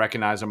they either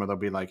recognize them or they'll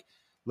be like,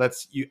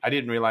 I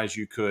didn't realize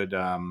you could."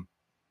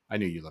 I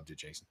knew you loved it,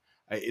 Jason.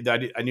 I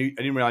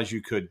didn't realize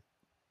you could.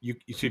 So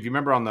if you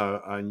remember on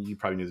the, you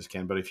probably knew this,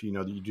 Ken, but if you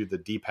know that you do the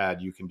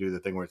D-pad, you can do the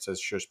thing where it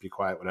says "shush, be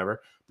quiet,"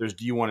 whatever. There's,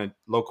 do you want to,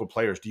 local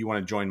players? Do you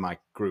want to join my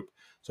group?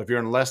 So if you're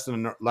in less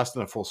than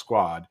a full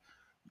squad,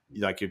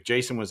 like if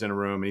Jason was in a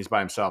room and he's by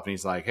himself and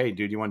he's like, "Hey,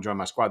 dude, you want to join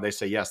my squad?" They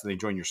say yes, and they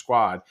join your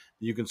squad.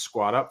 You can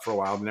squad up for a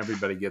while, and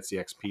everybody gets the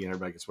XP and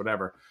everybody gets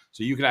whatever.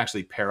 So you can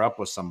actually pair up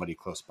with somebody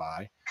close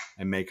by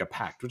and make a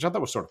pact, which I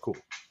thought was sort of cool.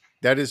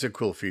 That is a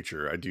cool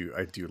feature. I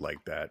do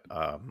like that.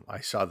 I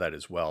saw that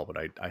as well, but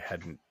I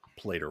hadn't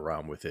played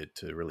around with it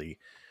to really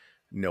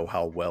know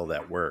how well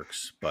that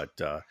works.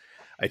 But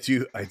I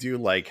do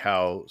like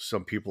how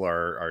some people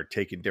are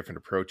taking different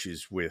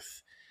approaches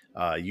with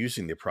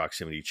using the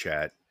proximity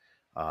chat.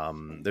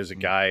 There's a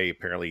guy,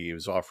 apparently he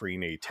was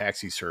offering a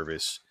taxi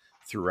service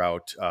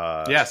throughout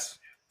Yes,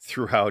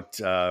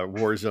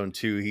 Warzone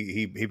 2.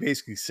 He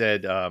basically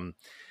said,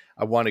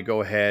 I want to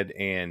go ahead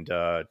and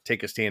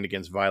take a stand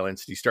against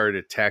violence. He started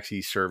a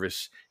taxi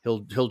service.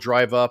 He'll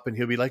drive up and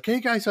he'll be like, "Hey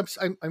guys,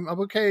 I'm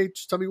okay.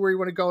 Just tell me where you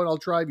want to go and I'll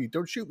drive you.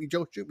 Don't shoot me.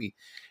 Don't shoot me."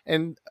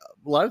 And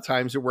a lot of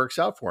times it works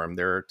out for him.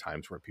 There are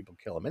times where people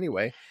kill him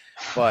anyway.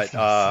 I was But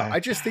gonna say, I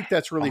just think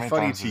that's how really many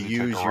funny times to does he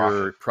take a use rocket?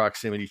 your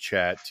proximity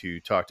chat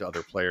to talk to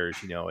other players,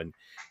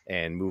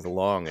 and move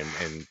along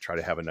and try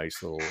to have a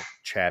nice little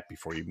chat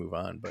before you move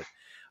on. But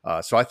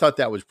so I thought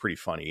that was pretty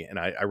funny, and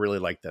I really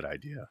like that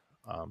idea.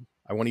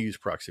 I want to use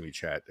proximity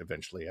chat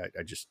eventually. I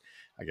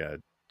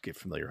gotta get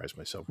familiarized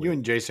myself with you it.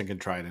 and Jason can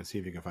try it and see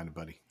if you can find a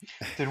buddy.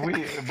 Did we?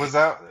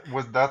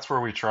 That's where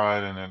we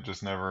tried and it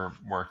just never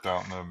worked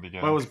out in the Well, it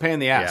beginning. was a pain in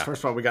the ass. Yeah.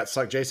 First of all, we got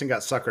sucked. Jason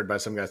got suckered by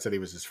some guy that said he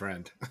was his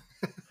friend.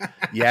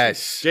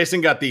 Yes.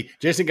 Jason got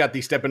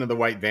the step into the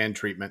white van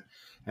treatment,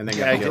 and then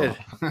Yeah, got I killed.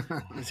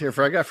 did. Let's hear if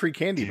I got free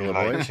candy, Do you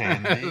little like boys.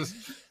 candy?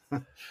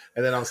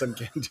 And then all of a sudden,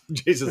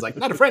 Jason's like,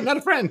 "Not a friend, not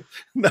a friend.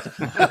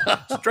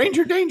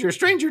 Stranger danger,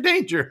 stranger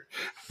danger."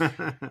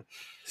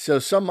 So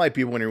some might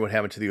be wondering what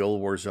happened to the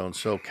old Warzone.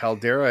 So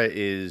Caldera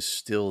is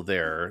still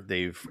there.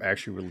 They've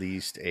actually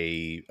released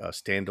a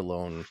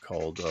standalone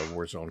called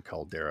Warzone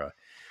Caldera.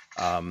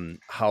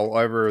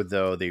 However,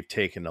 though, they've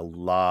taken a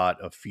lot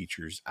of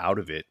features out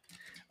of it.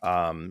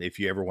 If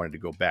you ever wanted to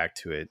go back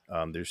to it,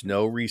 there's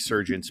no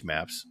resurgence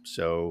maps.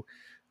 So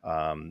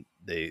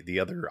the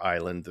other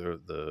island,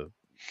 the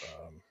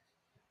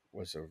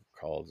what's it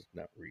called?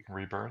 Not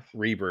Rebirth?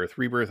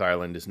 Rebirth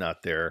Island is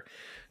not there.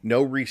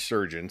 No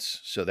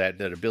resurgence, so that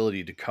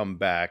ability to come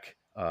back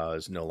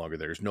is no longer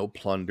there. There's no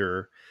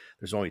plunder.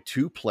 There's only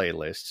 2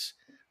 playlists,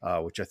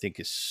 which I think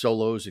is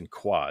solos and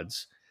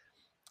quads.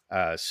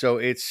 So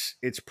it's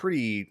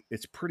pretty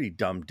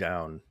dumbed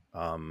down.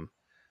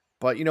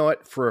 But you know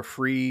what? For a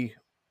free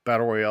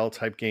battle royale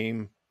type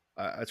game,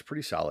 it's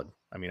pretty solid.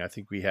 I mean, I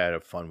think we had a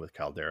fun with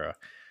Caldera,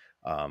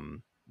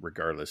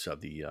 regardless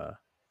of the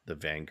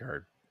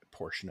Vanguard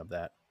portion of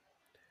that.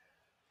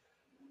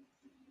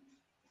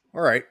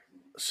 All right.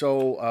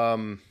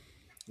 So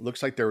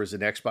looks like there was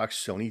an Xbox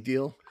Sony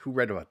deal. Who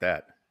read about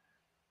that?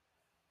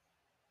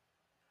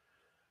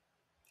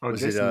 Oh,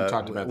 Jason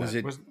talked about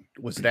that.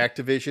 Was it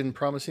Activision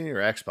promising it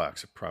or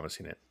Xbox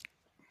promising it?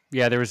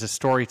 Yeah, there was a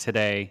story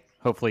today.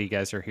 Hopefully, you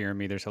guys are hearing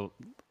me. There's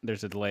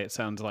a delay. It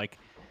sounds like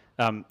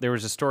there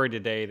was a story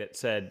today that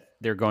said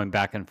they're going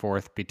back and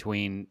forth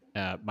between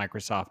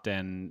Microsoft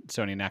and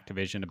Sony and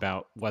Activision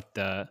about what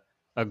the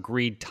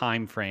agreed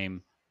time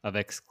frame of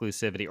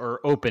exclusivity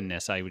or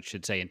openness,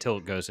 should say, until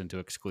it goes into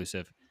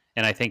exclusive.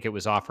 And I think it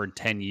was offered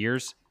 10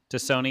 years to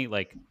Sony,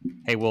 like,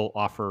 hey, we'll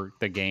offer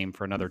the game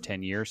for another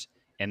 10 years,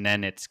 and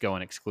then it's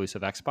going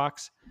exclusive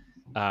Xbox.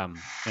 And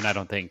I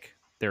don't think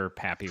they're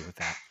happy with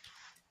that.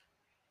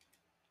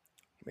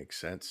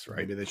 Makes sense, right?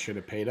 Maybe they should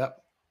have paid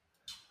up.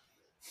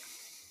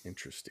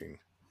 Interesting.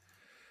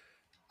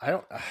 I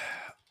don't.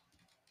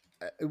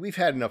 We've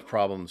had enough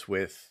problems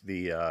with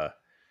the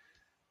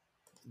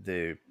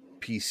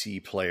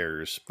PC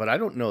players, but I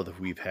don't know that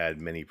we've had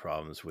many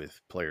problems with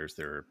players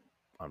that are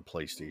on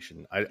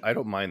PlayStation. I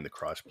don't mind the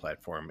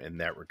cross-platform in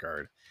that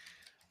regard,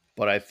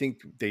 but I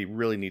think they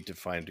really need to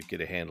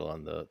get a handle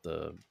on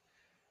the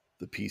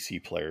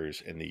PC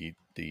players and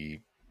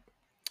the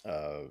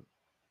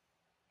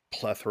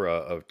plethora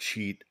of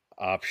cheat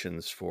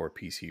options for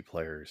PC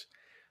players.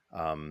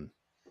 And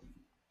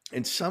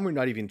some are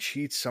not even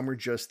cheats. Some are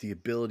just the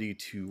ability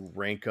to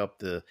rank up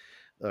the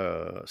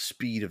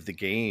speed of the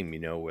game,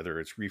 whether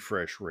it's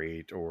refresh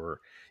rate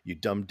or you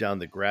dumb down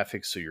the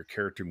graphics so your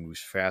character moves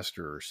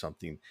faster or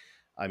something.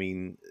 I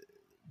mean,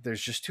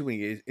 there's just too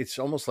many. It's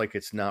almost like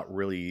it's not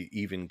really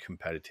even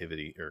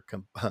competitivity or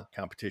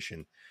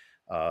competition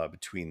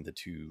between the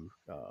two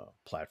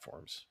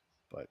platforms.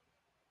 But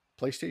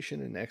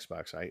PlayStation and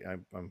Xbox,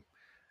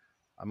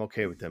 I'm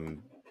okay with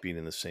them being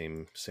in the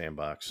same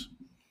sandbox.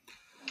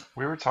 I think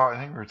we were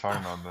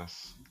talking about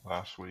this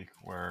last week,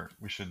 where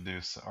we should do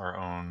our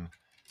own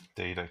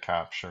data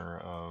capture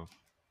of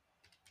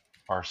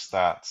our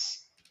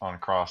stats on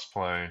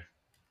crossplay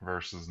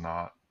versus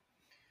not.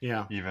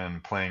 Yeah.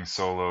 Even playing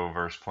solo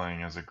versus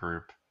playing as a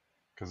group,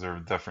 because there are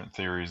different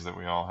theories that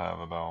we all have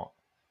about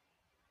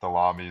the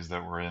lobbies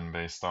that we're in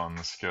based on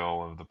the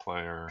skill of the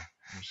player.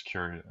 I'm just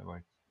curious,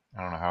 like,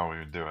 I don't know how we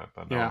would do it,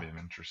 but that would be an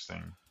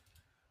interesting.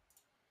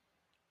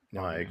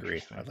 No, I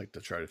agree. I'd like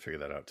to try to figure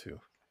that out too.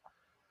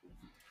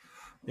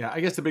 Yeah,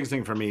 I guess the biggest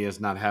thing for me is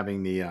not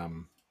having the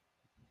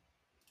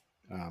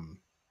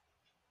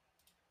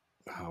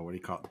what do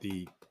you call it?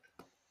 The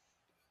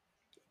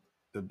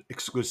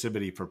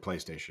exclusivity for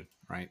PlayStation,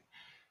 right?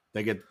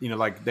 They get,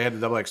 like they had the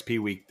double XP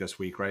week this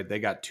week, right? They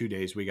got 2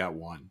 days, we got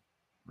 1,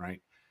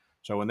 right?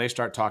 So when they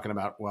start talking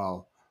about,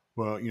 well,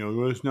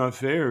 it's not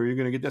fair, you're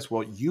going to get this.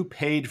 Well, you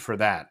paid for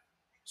that.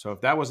 So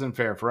if that wasn't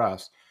fair for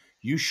us,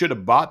 you should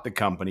have bought the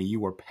company you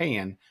were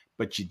paying,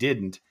 but you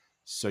didn't,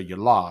 so you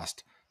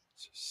lost.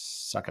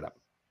 Suck it up.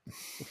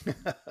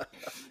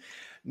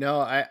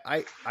 No,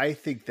 I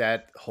think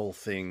that whole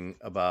thing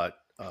about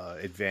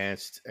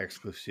advanced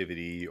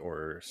exclusivity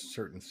or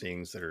certain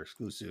things that are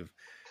exclusive,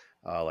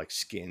 like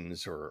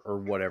skins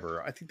or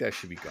whatever, I think that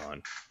should be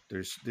gone.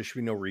 There should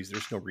be no reason.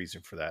 There's no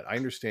reason for that. I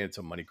understand it's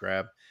a money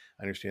grab.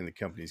 I understand the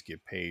companies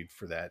get paid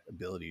for that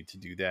ability to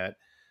do that,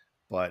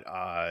 but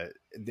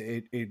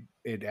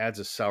it adds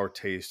a sour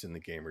taste in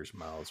the gamers'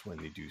 mouths when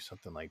they do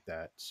something like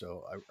that.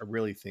 So I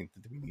really think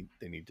that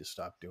they need to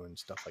stop doing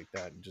stuff like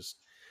that and just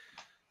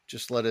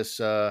let us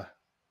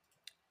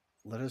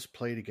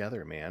play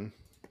together, man.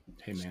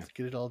 Hey, man, let's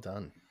get it all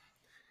done.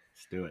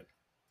 Let's do it.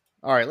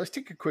 All right, let's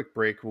take a quick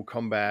break. We'll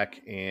come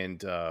back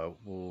and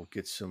we'll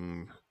get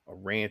a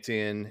rant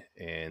in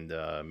and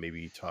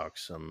maybe talk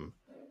some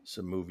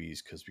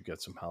movies because we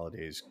got some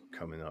holidays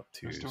coming up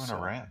too. Who's doing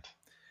a rant?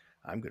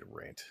 I'm gonna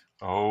rant.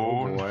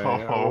 Oh boy!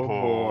 No. Oh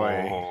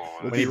boy!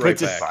 We'll be right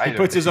back. He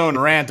puts his own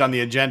rant on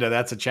the agenda.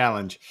 That's a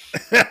challenge.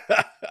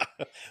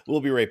 We'll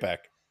be right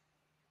back.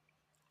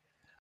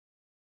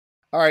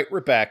 All right,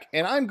 we're back,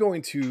 and I'm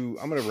gonna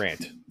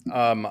rant.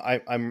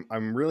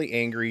 I'm really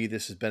angry.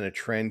 This has been a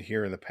trend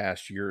here in the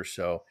past year or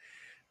so,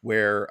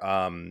 where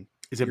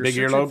is it big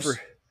earlobes?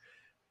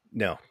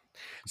 No.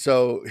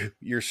 So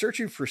you're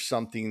searching for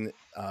something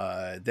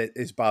that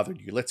is bothered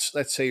you. Let's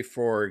say,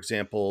 for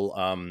example,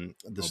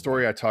 the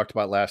story I talked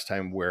about last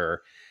time,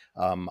 where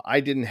I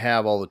didn't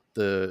have all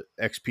the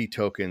XP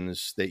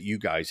tokens that you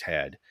guys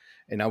had,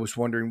 and I was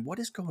wondering what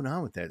is going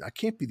on with that. I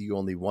can't be the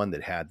only one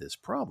that had this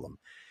problem.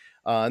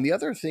 And the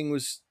other thing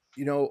was,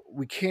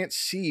 we can't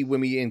see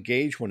when we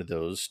engage one of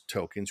those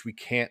tokens. We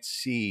can't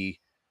see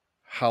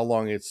how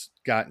long it's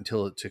got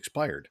until it's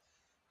expired.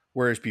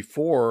 Whereas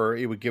before,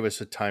 it would give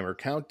us a timer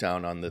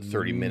countdown on the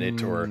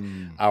 30-minute or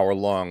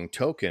hour-long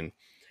token.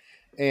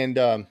 And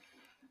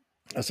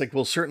I was like,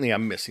 well, certainly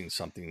I'm missing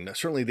something.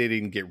 Certainly they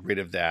didn't get rid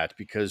of that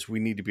because we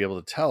need to be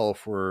able to tell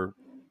if we're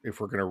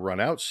going to run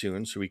out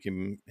soon so we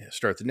can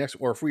start the next,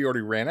 or if we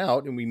already ran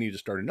out and we need to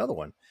start another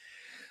one.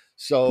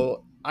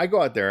 So I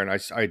go out there and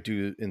I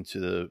do into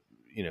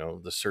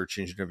the search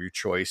engine of your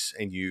choice,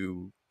 and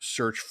you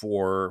search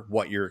for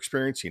what you're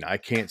experiencing. I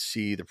can't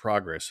see the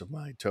progress of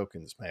my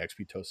tokens, my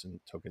XP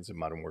tokens in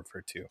Modern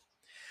Warfare 2.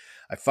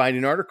 I find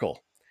an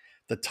article.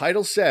 The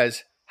title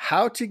says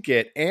how to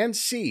get and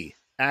see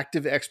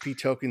active XP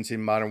tokens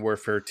in Modern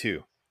Warfare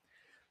 2.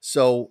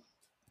 So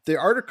the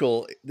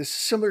article,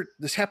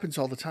 this happens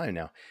all the time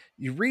now.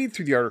 You read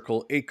through the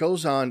article, it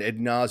goes on ad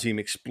nauseum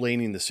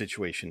explaining the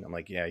situation. I'm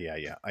like,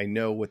 yeah. I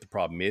know what the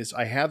problem is.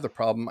 I have the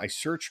problem. I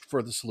searched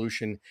for the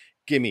solution.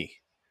 Gimme.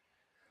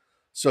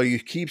 So you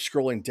keep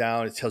scrolling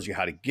down. It tells you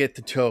how to get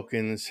the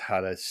tokens,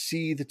 how to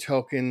see the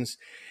tokens.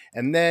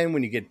 And then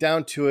when you get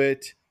down to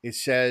it, it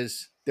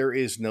says there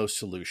is no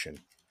solution.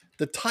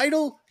 The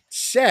title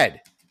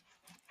said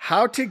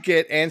how to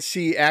get and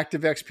see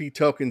active XP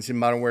tokens in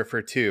Modern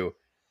Warfare 2.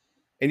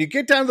 And you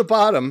get down to the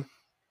bottom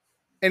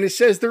and it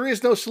says there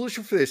is no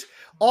solution for this.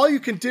 All you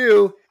can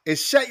do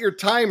is set your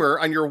timer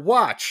on your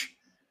watch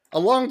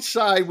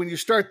alongside when you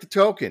start the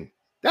token.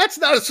 That's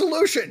not a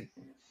solution.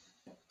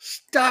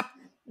 Stop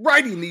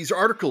writing these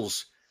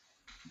articles.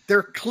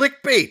 They're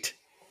clickbait.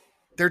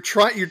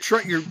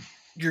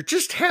 You're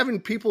just having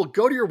people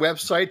go to your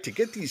website to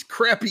get these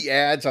crappy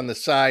ads on the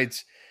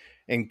sides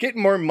and get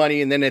more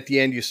money. And then at the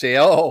end you say,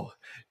 oh,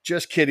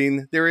 just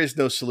kidding. There is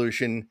no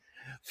solution.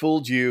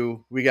 Fooled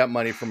you. We got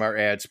money from our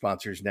ad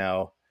sponsors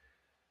now.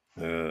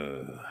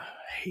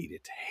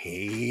 Hate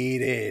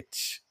it.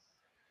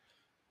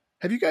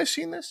 Have you guys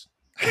seen this?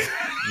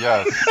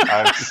 Yes,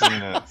 I've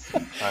seen it.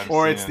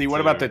 Or it's the,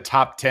 what about the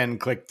top 10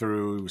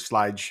 click-through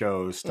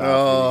slideshow stuff?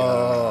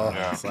 Oh.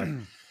 Yeah. It's like,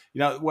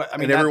 what I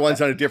mean, and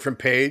everyone's on a different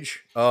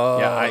page. Oh,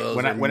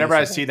 yeah. Whenever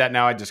I see that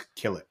now, I just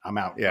kill it. I'm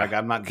out. Yeah. Like,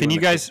 I'm not. Can you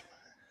guys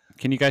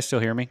still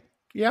hear me?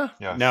 Yeah.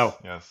 Yes, No.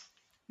 Yes.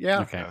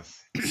 Yeah. Okay.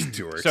 Yes.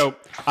 Stuart. So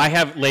I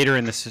have later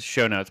in the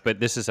show notes, but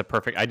this is a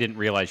perfect. I didn't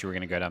realize you were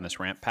going to go down this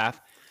rant path.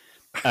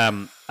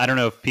 I don't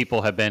know if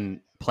people have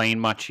been playing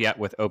much yet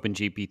with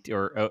OpenGPT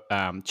or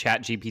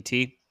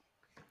ChatGPT,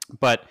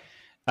 but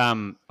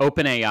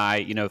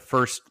OpenAI,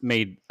 first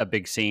made a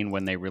big scene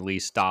when they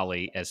released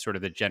DALL-E as sort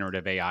of the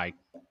generative AI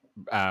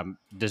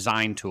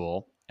design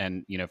tool,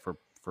 and for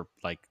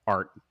like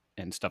art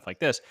and stuff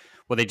like this.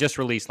 Well, they just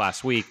released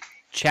last week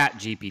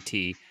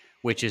ChatGPT,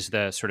 which is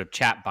the sort of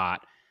chat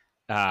bot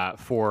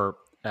for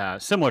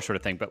similar sort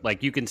of thing. But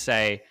like you can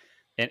say,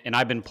 and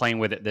I've been playing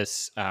with it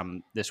this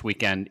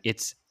weekend.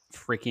 It's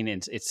freaking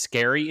it's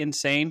scary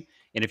insane.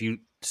 And if you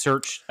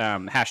search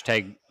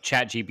hashtag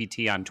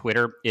ChatGPT on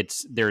Twitter,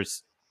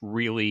 there's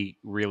really,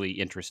 really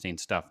interesting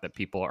stuff that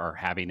people are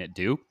having it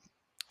do.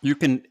 You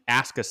can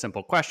ask a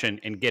simple question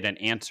and get an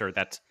answer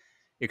that's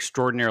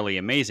extraordinarily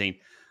amazing.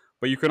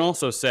 But you can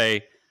also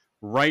say,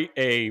 write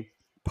a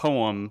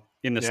poem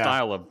in the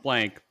style of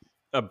blank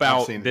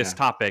about this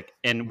topic,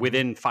 and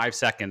within 5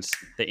 seconds,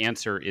 the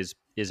answer is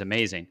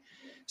amazing.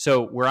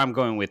 So where I'm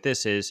going with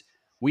this is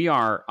we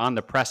are on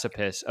the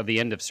precipice of the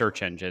end of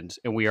search engines,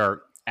 and we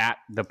are at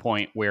the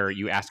point where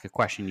you ask a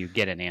question, you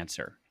get an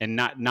answer, and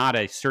not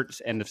a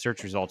search end of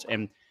search results.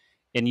 And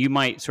you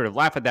might sort of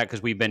laugh at that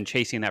because we've been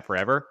chasing that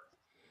forever,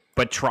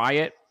 but try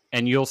it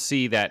and you'll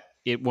see that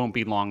it won't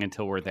be long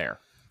until we're there.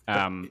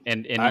 And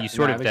you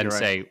sort of then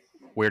say,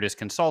 where does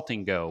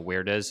consulting go?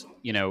 Where does,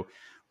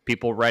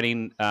 people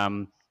writing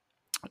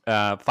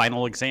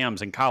final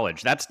exams in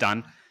college? That's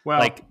done. Well,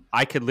 like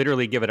I could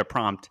literally give it a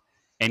prompt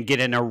and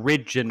get an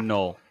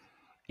original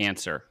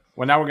answer.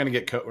 Well, now we're gonna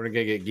get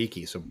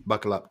geeky, so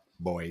buckle up,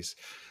 boys.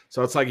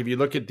 So it's like if you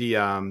look at the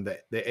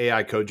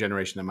AI code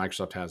generation that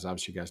Microsoft has.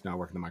 Obviously, you guys now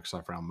work in the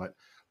Microsoft realm, but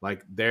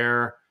like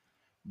their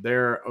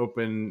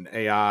open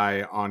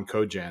AI on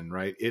CodeGen,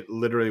 right? It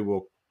literally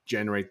will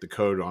generate the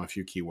code on a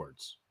few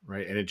keywords,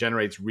 right? And it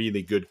generates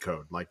really good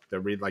code,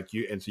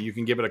 and so you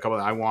can give it a couple.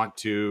 I want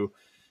to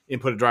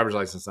input a driver's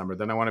license number,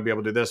 then I want to be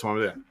able to do this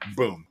one,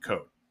 boom,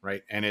 code,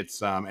 right? And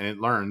it's and it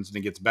learns and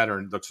it gets better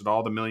and looks at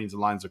all the millions of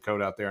lines of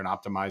code out there and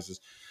optimizes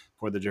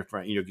for the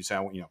different, you say,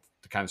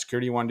 the kind of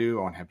security you want to do,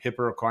 I want to have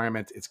HIPAA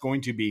requirements. It's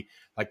going to be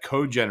like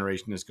code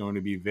generation is going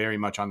to be very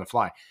much on the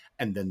fly.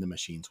 And then the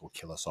machines will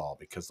kill us all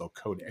because they'll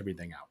code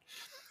everything out.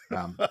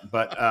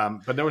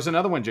 But there was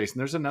another one, Jason.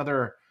 There's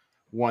another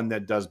one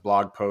that does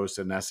blog posts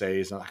and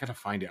essays. And I got to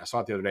find it. I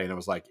saw it the other day and it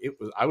was like,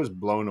 I was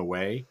blown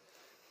away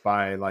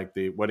by like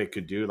what it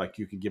could do. Like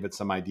you could give it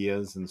some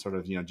ideas and sort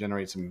of,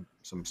 generate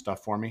some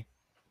stuff for me.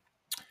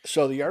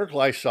 So the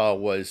article I saw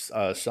was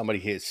somebody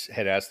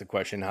had asked the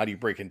question, how do you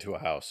break into a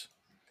house?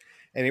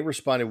 And it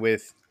responded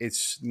with,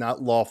 it's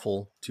not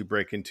lawful to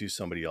break into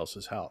somebody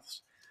else's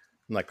house.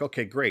 I'm like,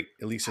 okay, great.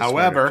 At least it's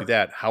However, do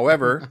that.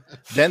 However,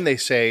 then they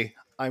say,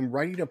 I'm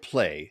writing a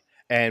play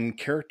and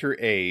character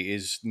A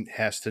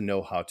has to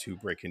know how to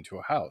break into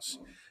a house.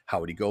 How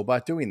would he go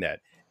about doing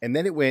that? And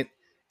then it went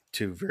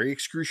to very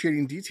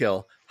excruciating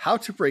detail, how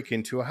to break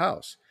into a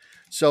house.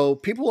 So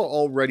people are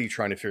already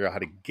trying to figure out how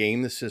to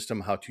game the system,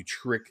 how to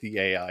trick the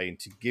AI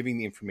into giving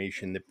the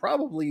information that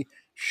probably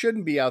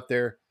shouldn't be out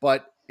there,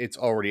 but it's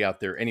already out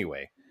there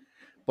anyway.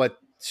 But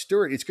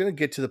Stuart, it's going to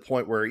get to the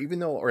point where even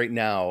though right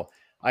now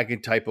I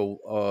can type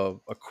a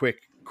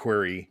quick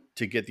query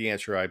to get the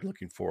answer I'm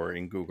looking for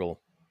in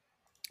Google,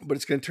 but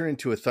it's going to turn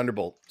into a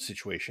Thunderbolt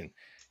situation.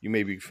 You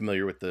may be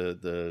familiar with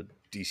the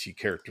DC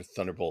character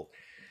Thunderbolt,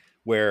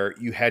 where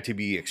you had to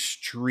be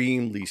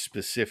extremely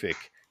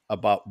specific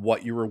about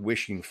what you were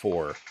wishing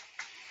for.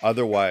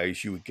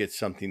 Otherwise, you would get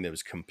something that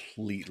was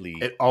completely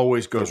It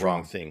always the goes wrong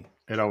wrong. thing.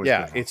 It always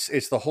Yeah, goes wrong.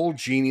 it's the whole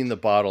genie in the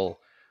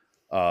bottle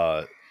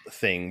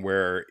thing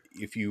where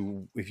if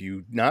you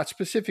not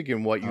specific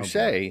in what you boy.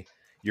 say,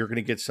 you're going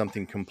to get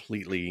something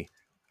completely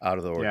out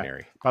of the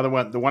ordinary. By the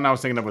way, the one I was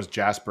thinking of was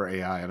Jasper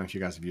AI. I don't know if you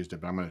guys have used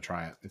it, but I'm going to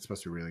try it. It's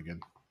supposed to be really good.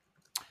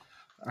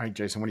 All right,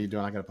 Jason, what are you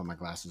doing? I got to put my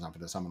glasses on for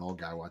this. I'm an old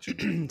guy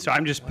watching. So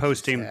I'm just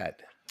posting.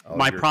 That? Oh,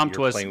 My prompt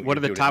was, playing- what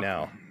are the you're doing top? it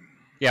now?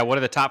 Yeah, what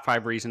are the top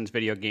 5 reasons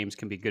video games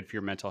can be good for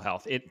your mental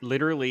health? It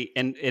literally,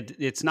 and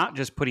it's not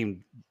just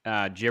putting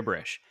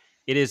gibberish.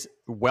 It is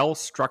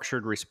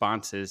well-structured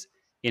responses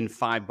in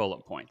 5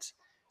 bullet points.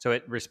 So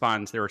it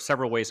responds, there are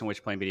several ways in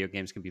which playing video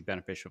games can be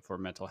beneficial for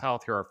mental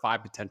health. Here are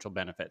 5 potential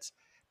benefits.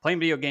 Playing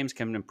video games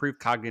can improve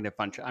cognitive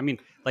function. I mean,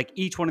 like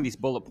each one of these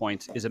bullet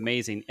points is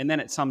amazing. And then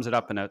it sums it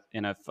up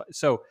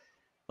so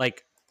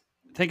like,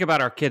 think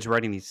about our kids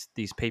writing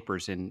these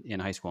papers in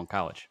high school and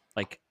college.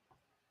 Like,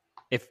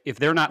 if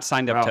they're not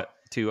signed up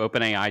to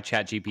OpenAI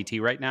ChatGPT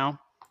right now,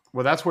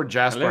 Well, that's where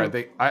Jasper, Hello. I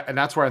think, and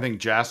that's where I think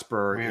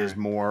Jasper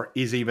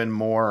is even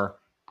more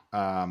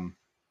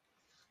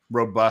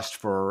robust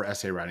for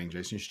essay writing.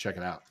 Jason, you should check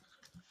it out.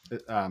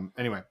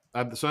 Anyway,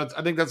 so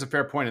I think that's a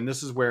fair point, and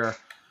this is where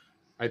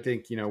I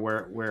think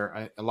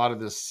where a lot of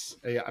this.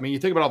 I mean, you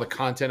think about all the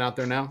content out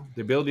there now.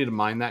 The ability to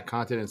mine that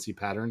content and see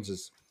patterns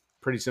is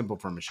pretty simple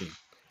for a machine.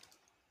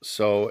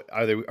 So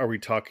are we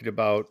talking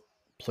about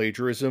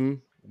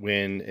plagiarism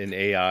when an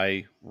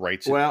AI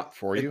writes it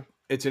for you?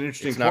 It's an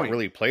interesting It's point. not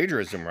really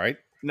plagiarism, right?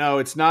 No,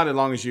 it's not. As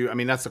long as you, I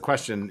mean, that's the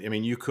question. I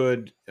mean, you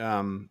could,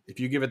 if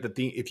you give it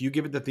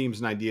the themes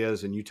and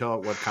ideas, and you tell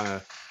it what kind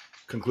of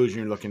conclusion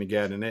you're looking to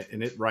get, and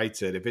it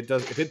writes it.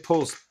 If it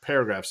pulls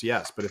paragraphs,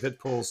 yes, but if it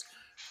pulls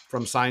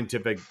from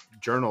scientific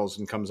journals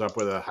and comes up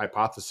with a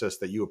hypothesis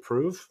that you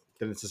approve,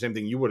 then it's the same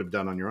thing you would have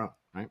done on your own,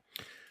 right?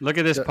 look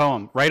at this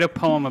poem. Write a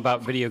poem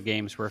about video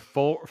games where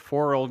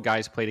four old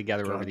guys play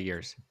together over the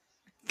years.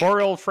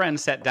 4 old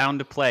friends sat down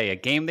to play a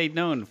game they'd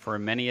known for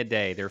many a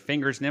day. Their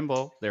fingers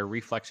nimble, their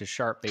reflexes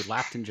sharp. They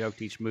laughed and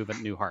joked, each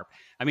movement new harp.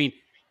 I mean,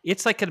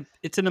 it's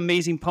an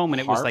amazing poem, and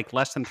it was like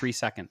less than 3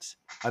 seconds.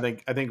 I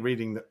think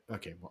reading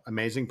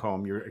amazing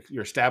poem.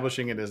 You're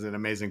establishing it as an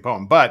amazing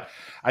poem, but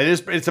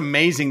it's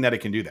amazing that it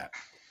can do that.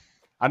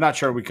 I'm not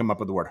sure we come up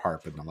with the word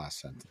harp in the last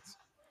sentence.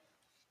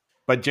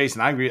 But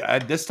Jason, I agree.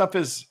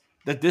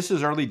 This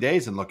is early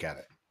days, and look at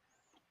it.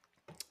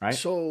 Right.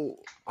 So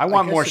I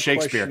want more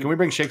Shakespeare. Can we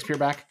bring Shakespeare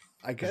back?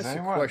 I guess the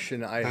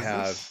question I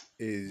have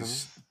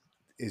is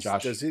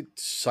Josh. does it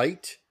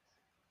cite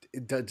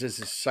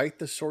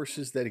the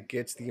sources that it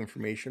gets the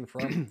information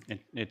from?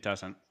 It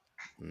doesn't.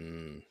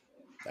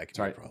 That could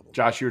Sorry, be a problem.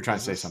 Josh, you were trying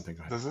to say something.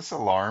 Go ahead. Does this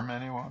alarm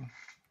anyone?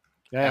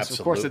 Yes,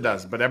 of course it Absolutely.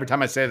 does. But every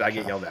time I say it, I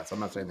get yelled at, so I'm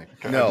not saying anything.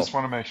 Okay, No. I just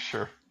want to make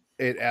sure.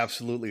 It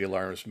absolutely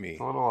alarms me.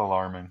 It's a little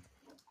alarming.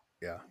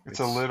 Yeah, It's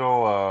a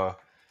little.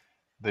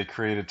 They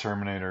created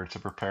Terminator to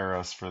prepare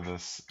us for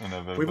this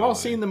inevitability. We've all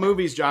seen the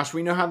movies, Josh.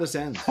 We know how this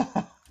ends.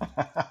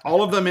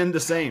 All of them end the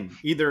same.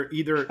 Either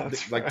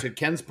like to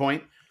Ken's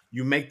point,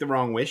 you make the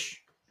wrong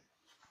wish,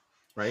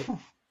 right?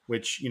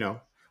 Which,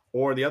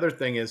 or the other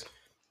thing is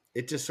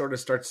it just sort of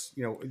starts,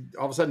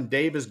 all of a sudden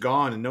Dave is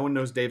gone and no one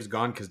knows Dave's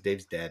gone because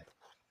Dave's dead.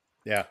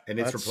 Yeah, And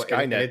it's that's and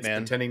Skynet, it's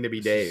man. pretending to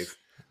be Dave.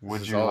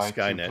 Would This is you all like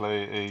Skynet. to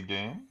play a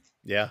game?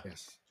 Yeah,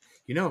 Yes.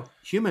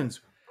 Humans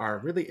are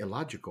really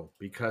illogical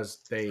because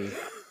they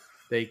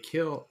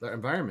kill the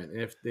environment.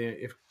 And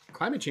if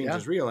climate change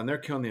is real and they're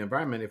killing the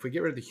environment, if we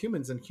get rid of the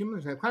humans, then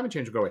humans and climate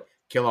change will go away.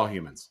 Kill all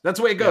humans. That's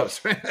the way it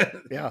goes.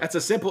 Yeah. That's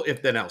a simple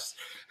if then else.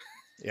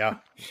 yeah.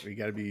 We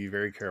got to be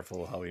very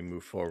careful how we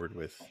move forward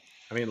with.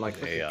 I mean,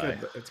 like, AI.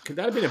 could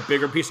that have been a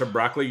bigger piece of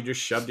broccoli you just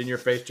shoved in your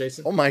face,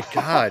 Jason? Oh my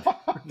God,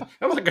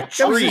 That was like a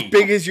that was as tree.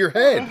 big as your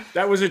head.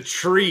 That was a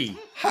tree.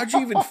 How'd you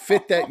even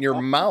fit that in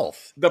your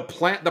mouth? The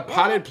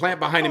potted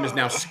plant behind him is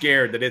now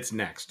scared that it's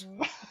next.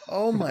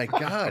 Oh my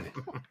God.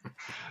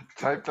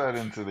 Type that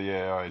into the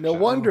AI. No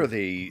chat. wonder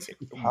the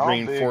How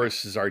big-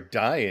 rainforests are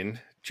dying.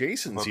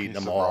 Jason's What eating piece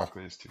them of all.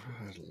 broccoli is too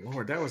big?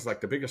 Lord, that was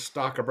like the biggest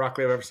stalk of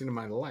broccoli I've ever seen in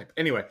my life.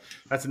 Anyway,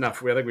 that's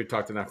enough. I think we've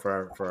talked enough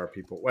for our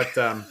people. We've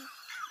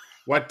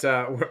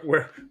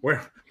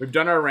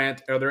done our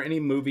rant. Are there any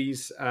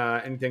movies,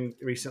 anything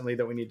recently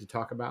that we need to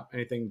talk about?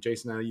 Anything,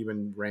 Jason, I know you've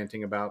been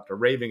ranting about or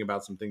raving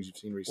about some things you've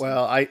seen recently.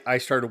 Well, I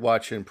started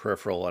watching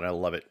Peripheral and I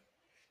love it.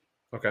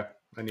 Okay.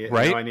 I need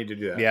to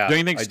do that. Yeah. Don't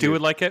you think I Stu do.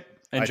 would like it?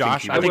 And I think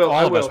Josh? he I would. think I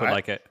all of will. us would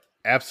like it.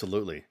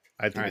 Absolutely.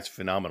 I think All right. it's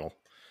phenomenal.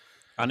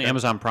 On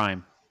Amazon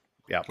Prime.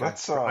 Yeah.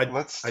 Let's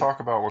talk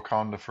about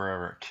Wakanda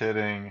Forever.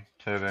 Kidding.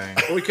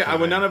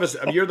 Well, none of us.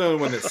 You're the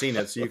only one that's seen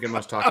it, so you can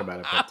most talk about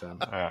it.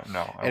 But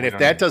no. And if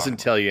that doesn't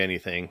tell you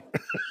anything,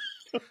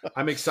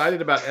 I'm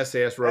excited about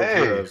SAS Rogue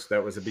Hey. Heroes.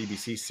 That was a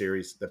BBC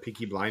series the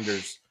Peaky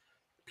Blinders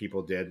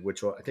people did,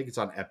 which I think it's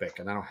on Epic,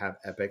 and I don't have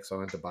Epic, so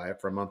I have to buy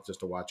it for a month just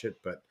to watch it.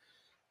 But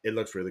it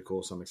looks really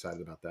cool, so I'm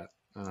excited about that.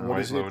 what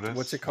is it?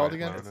 What's it called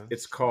again?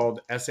 It's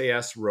called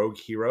SAS Rogue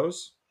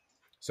Heroes.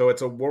 So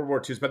it's a World War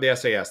II. It's about the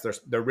SAS. They're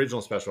the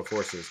original special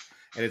forces,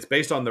 and it's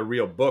based on the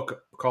real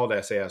book called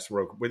SAS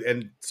Rogue.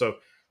 And so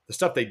the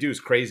stuff they do is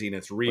crazy, and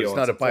it's real.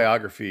 But it's not a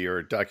biography or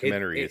a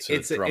documentary. It's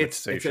a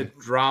dramatization. It's a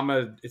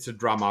drama. It's a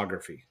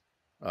dramography.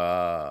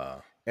 But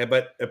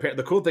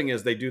the cool thing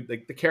is they do the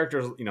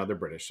characters. You know, they're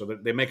British, so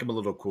they make them a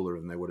little cooler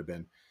than they would have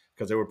been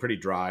because they were pretty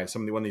dry.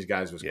 One of these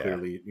guys was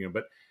clearly,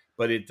 but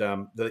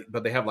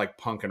they have like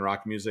punk and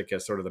rock music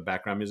as sort of the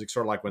background music,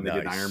 sort of like when they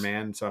did Iron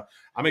Man. So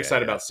I'm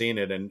excited about seeing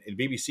it. And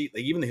BBC,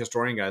 even the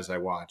historian guys I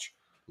watch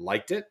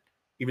liked it,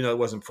 even though it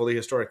wasn't fully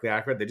historically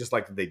accurate. They just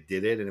liked that they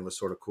did it, and it was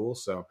sort of cool.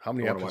 So how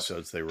many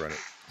episodes they run it?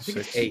 I think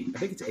it's 8. I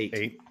think it's 8.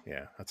 8.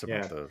 Yeah, that's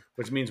about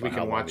which means we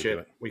can watch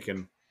it. We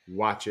can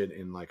watch it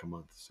in like a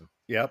month. So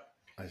yep,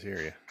 I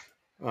hear you.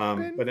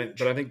 But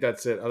I think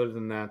that's it. Other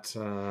than that,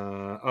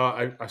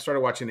 I started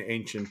watching the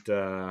Ancient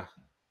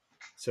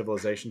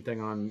Civilization thing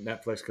on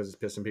Netflix because it's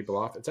pissing people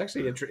off. It's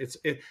actually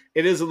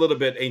it is a little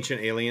bit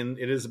Ancient Alien.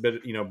 It is a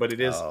bit, but it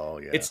is.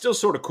 It's still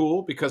sort of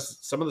cool because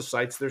some of the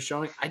sites they're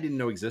showing I didn't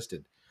know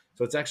existed.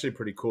 So it's actually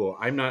pretty cool.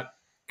 I'm not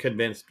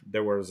convinced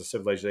there was a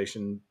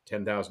civilization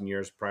 10,000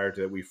 years prior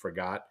to that we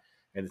forgot,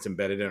 and it's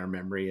embedded in our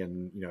memory,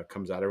 and it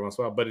comes out every once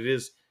in a while. But it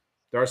is.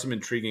 There are some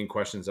intriguing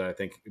questions that I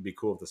think it'd be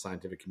cool if the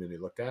scientific community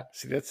looked at.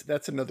 See,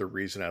 that's another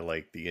reason I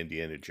like the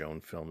Indiana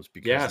Jones films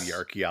because of the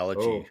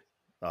archaeology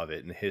of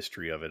it and the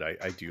history of it.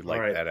 I do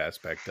like that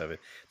aspect of it.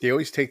 They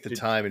always take the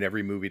time in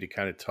every movie to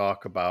kind of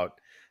talk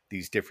about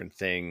these different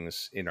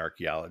things in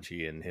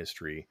archaeology and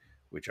history,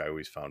 which I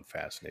always found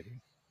fascinating.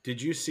 Did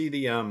you see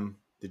the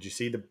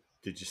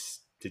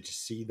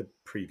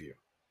preview?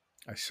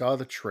 I saw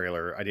the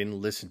trailer. I didn't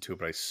listen to it,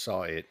 but I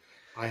saw it.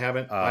 I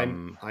haven't.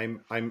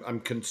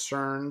 I'm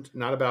concerned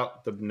not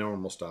about the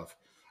normal stuff.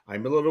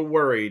 I'm a little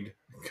worried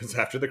because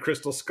after the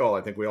Crystal Skull,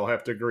 I think we all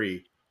have to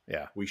agree.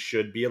 Yeah, we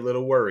should be a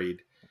little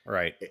worried.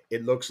 Right.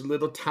 It looks a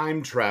little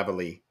time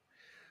travel-y.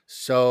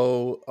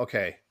 So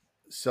okay,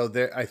 so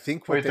there. I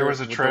think. There was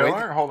a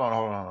trailer. Hold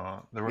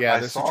on.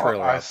 There's a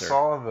trailer. I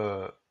saw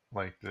the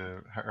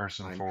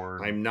Harrison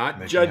Ford. I'm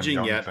not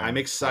judging yet. I'm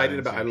excited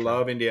about. I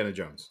love Indiana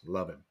Jones.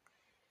 Love him.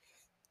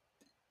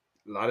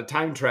 A lot of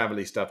time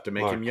travel-y stuff to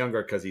make him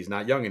younger because he's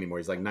not young anymore.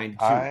 He's like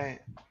 92.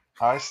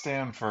 I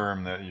stand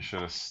firm that you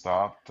should have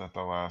stopped at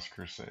the Last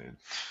Crusade.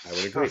 I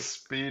would agree.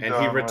 And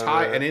he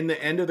retired. And in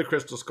the end of the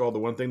Crystal Skull, the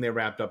one thing they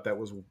wrapped up that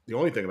was the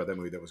only thing about that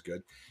movie that was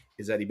good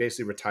is that he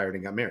basically retired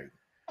and got married.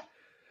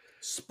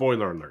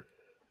 Spoiler alert.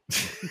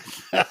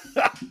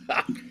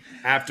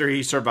 After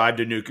he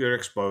survived a nuclear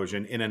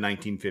explosion in a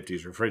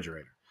 1950s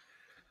refrigerator.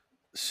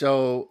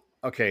 So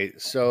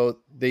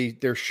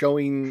they're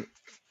showing.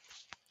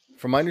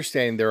 From my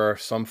understanding, there are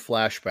some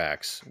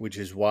flashbacks, which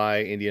is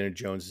why Indiana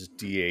Jones is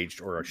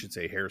de-aged, or I should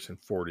say Harrison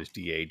Ford is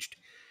de-aged,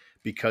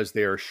 because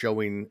they are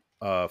showing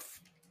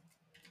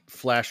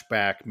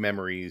flashback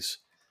memories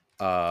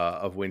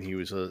of when he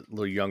was a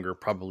little younger,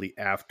 probably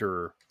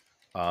after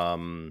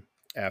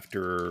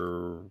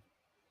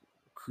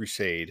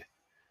Crusade,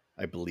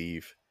 I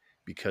believe,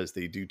 because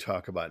they do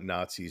talk about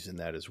Nazis in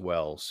that as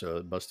well. So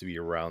it must be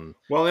around.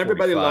 Well,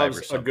 everybody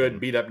loves a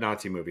good beat up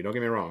Nazi movie. Don't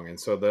get me wrong. And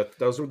so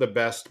those were the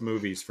best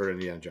movies for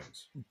Indiana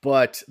Jones.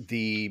 But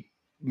the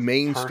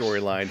main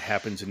storyline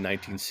happens in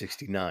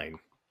 1969,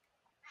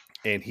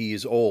 and he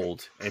is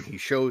old, and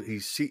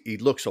he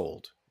looks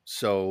old.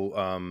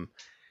 So,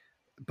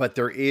 but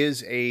there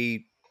is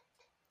a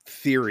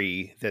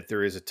theory that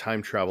there is a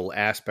time travel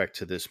aspect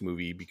to this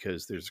movie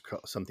because there's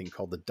something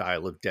called the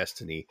Dial of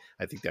Destiny.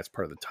 I think that's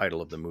part of the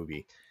title of the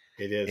movie.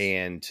 It is.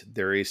 And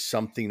there is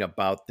something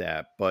about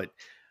that. But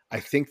I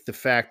think the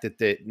fact that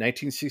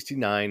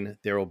 1969,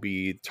 there will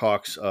be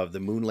talks of the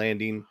moon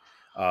landing.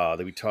 There'll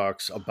be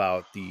talks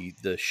about the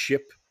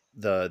ship,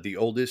 the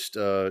oldest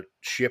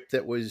ship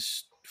that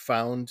was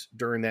found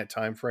during that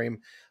time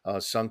frame,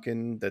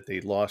 sunken, that they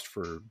lost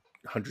for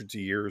hundreds of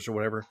years or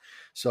whatever.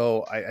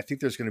 So I think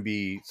there's going to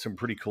be some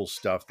pretty cool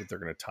stuff that they're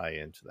going to tie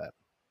into that.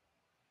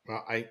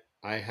 Well,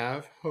 I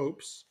have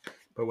hopes,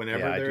 but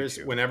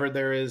whenever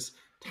there is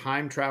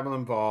time travel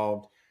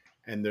involved,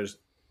 and the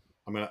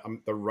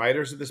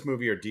writers of this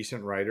movie are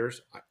decent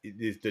writers.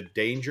 The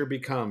danger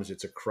becomes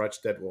it's a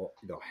crutch that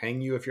they'll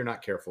hang you if you're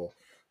not careful.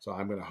 So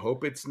I'm going to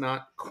hope it's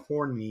not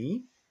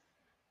corny.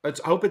 I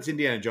hope it's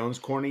Indiana Jones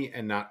corny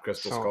and not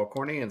Crystal Skull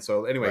corny. And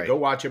so anyway, Go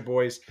watch it,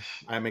 boys.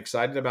 I'm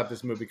excited about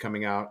this movie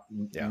coming out.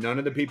 Yeah. None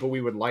of the people we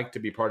would like to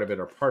be part of it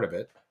are part of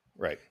it.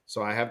 Right.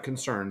 So I have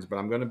concerns, but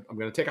I'm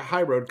gonna take a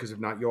high road because if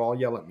not, you'll all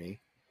yell at me.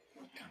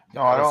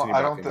 No, I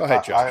don't.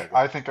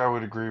 I think I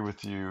would agree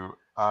with you.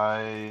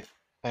 I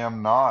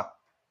am not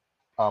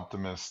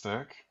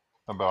optimistic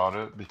about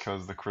it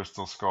because The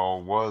Crystal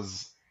Skull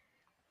was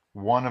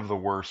one of the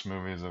worst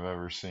movies I've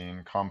ever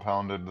seen,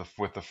 compounded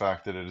with the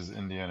fact that it is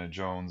Indiana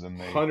Jones and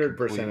they 100%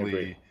 agree.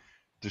 completely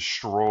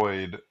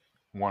destroyed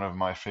one of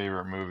my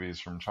favorite movies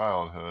from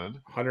childhood.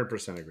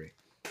 100% agree.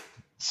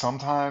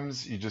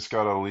 Sometimes you just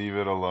gotta leave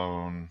it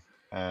alone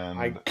I and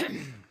I'm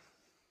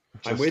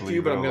just with you,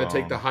 leave but it I'm going to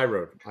take the alone. high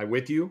road. I'm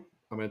with you.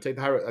 I'm going to take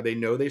the high road. They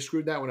know they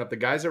screwed that one up. The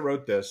guys that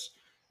wrote this,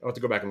 I'll have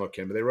to go back and look,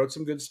 Ken, but they wrote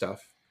some good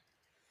stuff.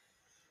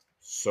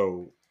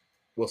 So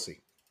we'll see.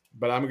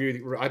 But I'm agree with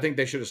you. I think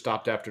they should have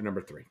stopped after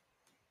number 3.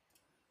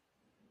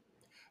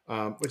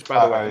 Which,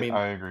 by the way, I mean,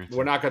 I agree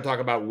we're too. not going to talk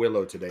about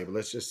Willow today, but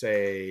let's just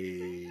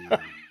say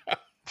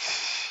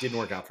didn't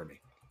work out for me.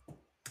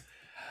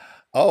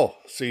 Oh,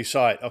 so you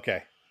saw it?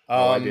 Okay.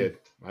 I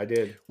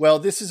did. Well,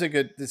 this is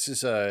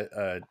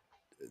a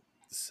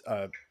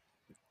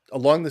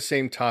along the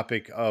same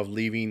topic of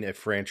leaving a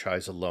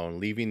franchise alone,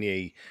 leaving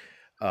a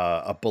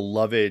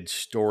beloved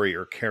story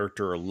or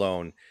character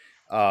alone.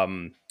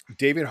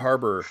 David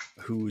Harbour,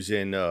 who's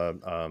in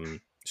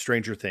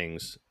Stranger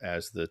Things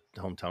as the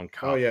hometown Oh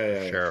cop or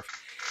yeah. sheriff,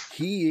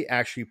 he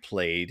actually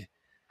played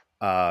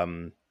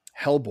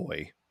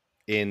Hellboy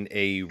in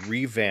a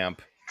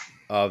revamp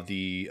of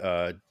the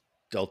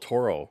Del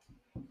Toro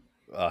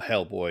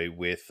Hellboy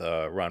with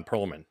Ron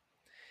Perlman.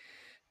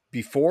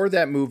 Before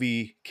that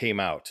movie came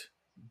out,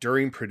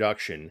 during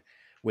production,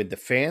 when the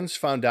fans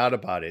found out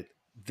about it,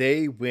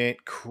 they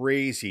went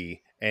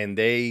crazy and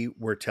they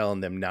were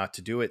telling them not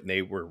to do it and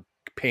they were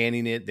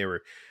panning it.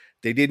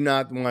 They did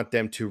not want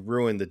them to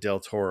ruin the Del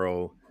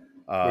Toro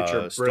Which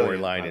are brilliant,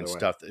 storyline by and the way.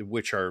 stuff,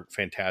 which are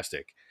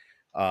fantastic.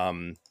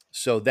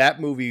 So that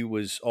movie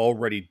was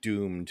already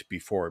doomed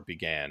before it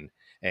began.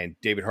 And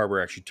David Harbour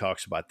actually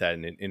talks about that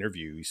in an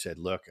interview. He said,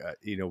 "Look,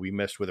 we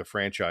messed with a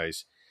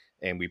franchise,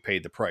 and we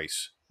paid the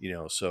price.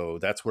 So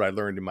that's what I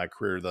learned in my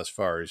career thus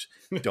far: is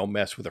don't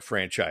mess with a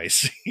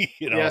franchise.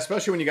 Yeah,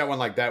 especially when you got one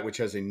like that, which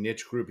has a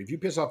niche group. If you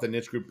piss off the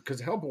niche group,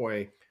 because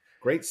Hellboy,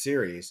 great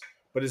series,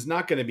 but it's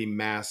not going to be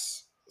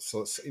mass.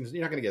 So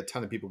you're not going to get a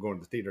ton of people going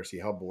to the theater to see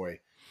Hellboy.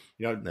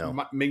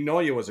 No,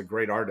 Magnolia was a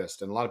great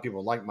artist, and a lot of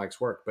people like Mike's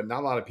work, but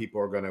not a lot of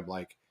people are going to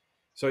like.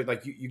 So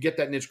like you get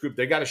that niche group,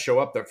 they got to show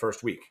up that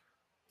first week,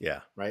 yeah.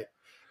 right?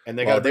 And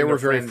they got to They bring were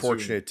their very friends.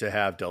 fortunate to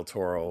have Del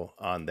Toro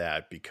on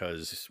that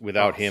because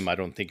without him, I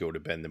don't think it would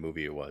have been the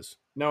movie it was.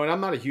 No, and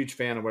I'm not a huge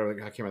fan of whatever.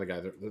 I can't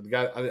remember the guy. The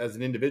guy as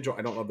an individual,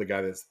 I don't love the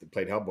guy that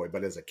played Hellboy,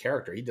 but as a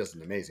character, he does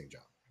an amazing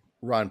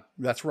job.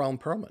 That's Ron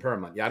Perlman.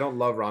 Perlman. Yeah, I don't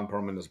love Ron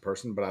Perlman as a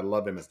person, but I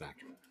love him as an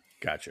actor.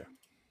 Gotcha.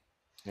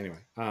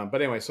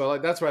 Anyway, so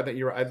like that's why I think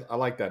you're. I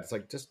like that. It's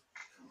like just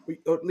we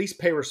at least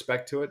pay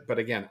respect to it. But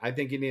again, I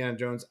think Indiana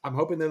Jones. I'm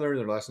hoping they learn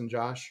their lesson,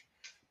 Josh.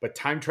 But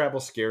time travel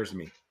scares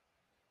me.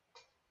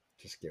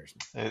 Just scares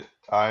me.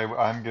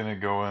 I'm gonna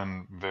go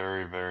in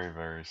very, very,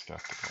 very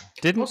skeptical.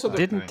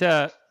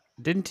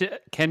 Didn't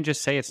Ken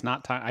just say it's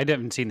not time? I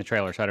haven't seen the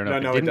trailer, so I don't know.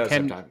 No, didn't it does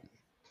Ken? have time.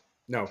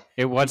 No,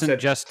 it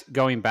wasn't just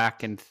going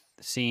back and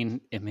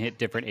seeing him hit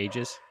different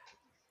ages.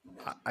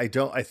 I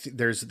don't. I think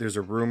there's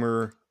a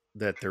rumor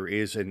that there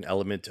is an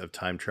element of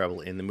time travel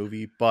in the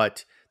movie,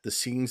 but the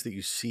scenes that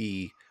you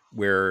see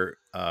where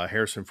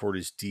Harrison Ford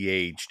is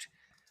de-aged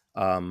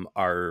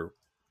are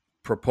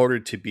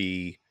purported to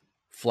be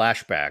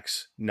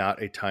flashbacks, not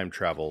a time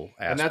travel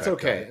aspect. And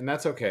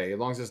that's okay, as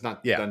long as it's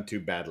not done too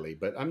badly.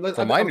 But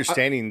from my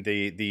understanding,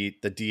 the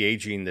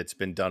de-aging that's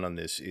been done on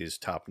this is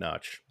top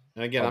notch.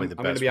 And again, I'm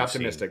going to be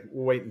optimistic.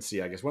 We'll wait and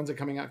see. I guess when's it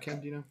coming out,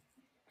 Ken? Do you know?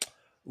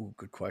 Ooh,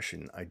 good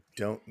question. I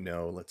don't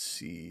know. Let's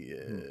see.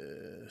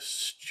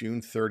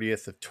 June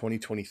 30th of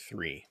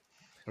 2023. Okay,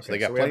 so they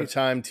got plenty of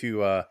time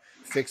to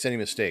fix any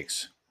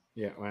mistakes.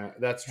 Yeah, well,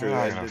 that's true.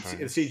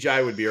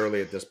 CGI would be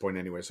early at this point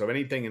anyway. So if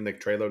anything in the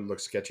trailer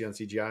looks sketchy on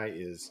CGI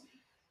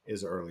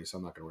is early, so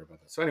I'm not going to worry about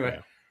that. So anyway,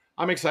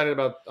 I'm excited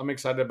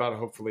about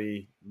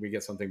hopefully we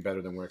get something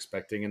better than we're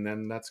expecting, and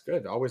then that's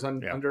good. Always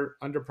under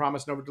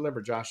promise and over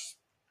deliver, Josh.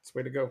 It's the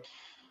way to go.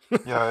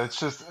 Yeah, it's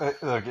just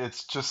look,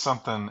 it's just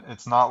something.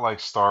 It's not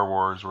like Star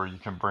Wars where you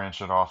can branch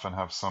it off and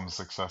have some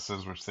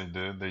successes, which they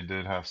did. They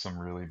did have some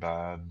really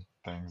bad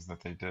things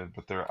that they did,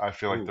 but I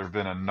feel like there have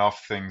been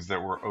enough things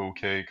that were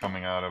okay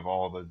coming out of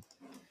all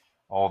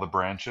the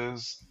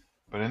branches.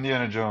 But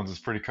Indiana Jones is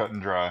pretty cut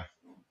and dry.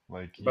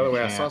 Like, by the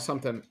way, I saw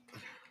something.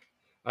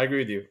 I agree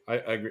with you. I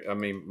agree. I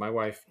mean, my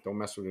wife don't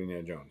mess with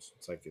Indiana Jones.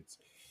 It's like it's.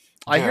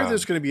 I hear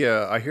there's going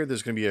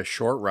to be a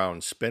short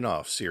round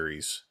spin-off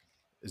series.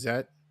 Is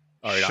that?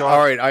 All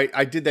right.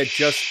 I did that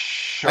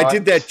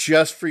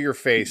just for your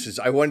faces.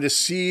 I wanted to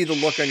see the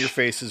look on your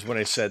faces when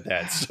I said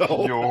that.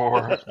 So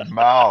your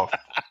mouth.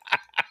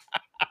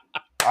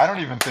 I don't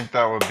even think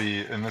that would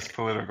be in this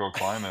political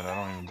climate. I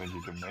don't even think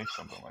you could make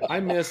something like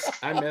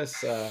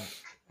that.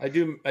 I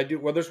do.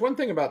 Well, there's one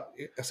thing about.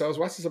 So I was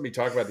watching somebody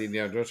talk about the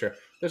Indiana Jones here.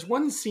 There's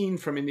one scene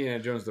from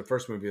Indiana Jones, the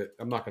first movie, that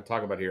I'm not going to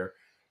talk about here,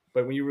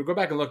 but when you go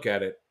back and look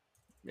at it,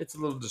 it's a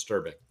little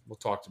disturbing. We'll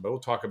talk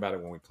about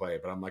it when we play.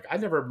 But I'm like, I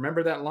never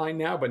remember that line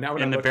now. But now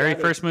when in the very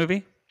first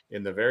movie,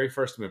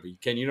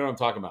 Ken, you know what I'm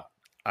talking about?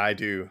 I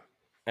do.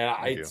 And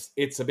I do.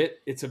 it's a bit.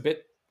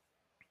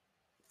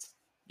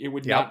 It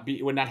would Yep. not be.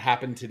 It would not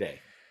happen today.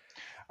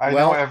 I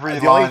Well, know every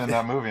the only line in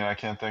that movie, and I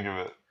can't think of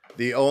it.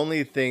 The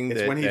only thing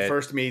It's that when he that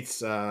first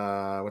meets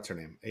what's her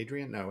name?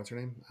 Adrian? No, what's her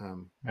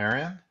name?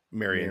 Marion?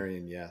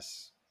 Marion.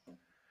 Yes.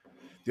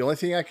 The only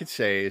thing I could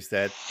say is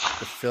that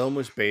the film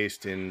was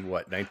based in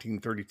what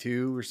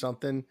 1932 or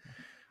something.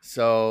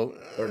 So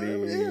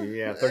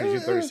 32,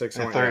 36.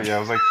 Yeah, somewhere. yeah, it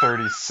was like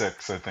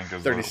 36, I think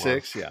is 36, what it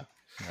was. yeah.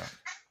 Yeah.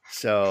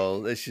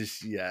 So it's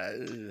just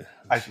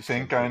I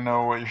think I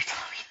know what you're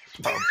talking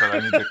about, but I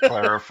need to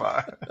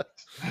clarify.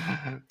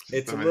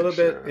 It's a little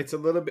bit. It's a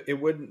little bit. It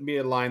wouldn't be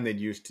a line they'd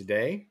use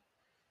today,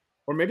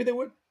 or maybe they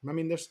would. I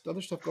mean, there's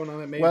other stuff going on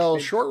that maybe. Well,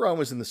 Short Run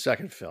was in the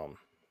second film,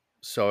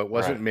 so it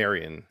wasn't Right.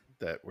 Marion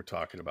that we're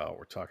talking about.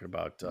 We're talking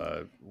about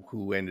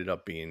who ended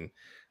up being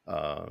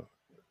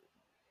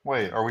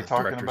Wait, are we the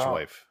talking director's about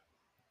wife.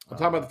 I'm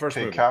talking about the first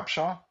Kate movie.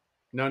 Capshaw?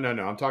 No.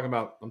 I'm talking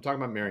about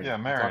Marion. Yeah,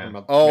 I'm Marion. talking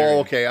about Oh, Marion.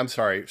 okay. I'm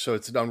sorry. So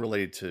it's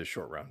unrelated to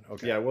Short Run.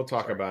 Okay. Yeah, we'll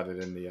talk Sorry. about it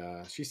in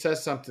the. She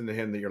says something to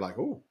him that you're like,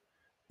 ooh,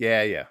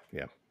 Yeah.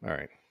 All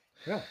right.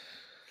 yeah.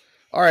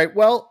 All right.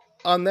 Well,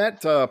 on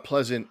that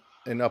pleasant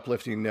and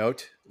uplifting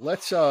note,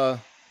 let's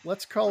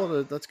call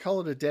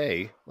it a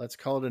day. Let's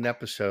call it an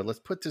episode. Let's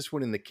put this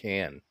one in the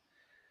can,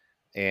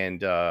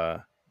 and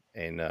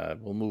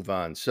we'll move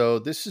on. So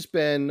this has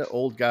been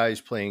Old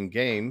Guys Playing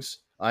Games.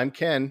 I'm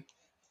Ken.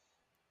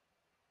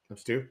 I'm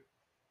Stu.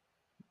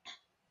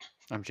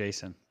 I'm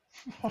Jason.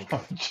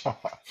 Josh.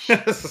 I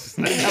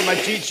didn't have my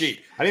cheat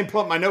sheet. I didn't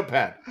pull up my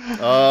notepad.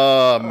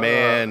 Oh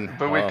man!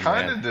 But we Oh,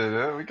 kind man. of did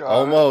it. We got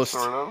Almost. it,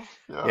 sort of.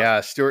 Yeah,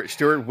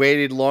 Stuart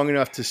waited long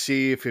enough to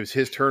see if it was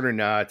his turn or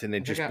not, and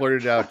then just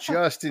blurted it out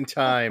just in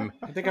time.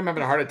 I think I'm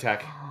having a heart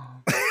attack.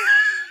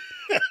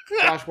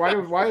 Gosh,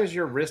 why is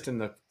your wrist in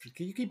the?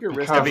 Can you keep your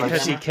wrist? Because on the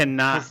Because he camera?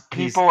 cannot.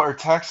 Because people are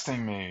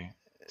texting me.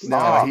 No,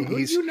 Stop.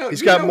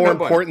 he's got more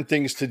important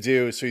things to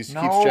do, so he keeps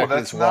No, checking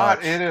that's his watch.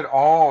 not it at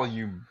all,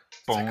 you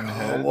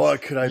boneheads.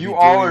 what could I be You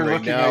all doing are right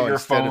looking now at your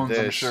instead of phones,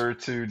 I'm this? sure,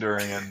 too,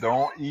 during it.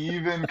 Don't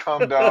even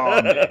come down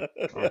on me,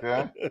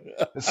 okay?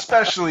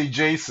 Especially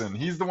Jason.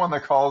 He's the one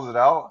that calls it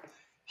out.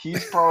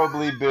 He's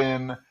probably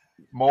been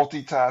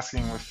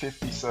multitasking with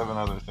 57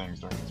 other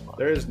things during this podcast.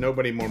 There is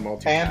nobody more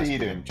multitasking. And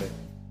eating. than Jay.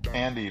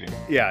 And eating.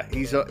 Yeah,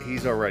 he's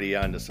already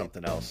on to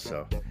something else.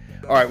 So,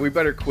 all right, we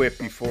better quit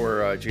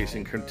before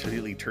Jason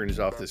completely turns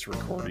off this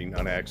recording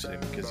on accident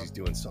because he's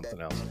doing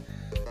something else.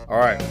 All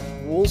right,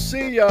 we'll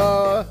see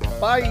ya.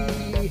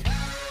 Bye.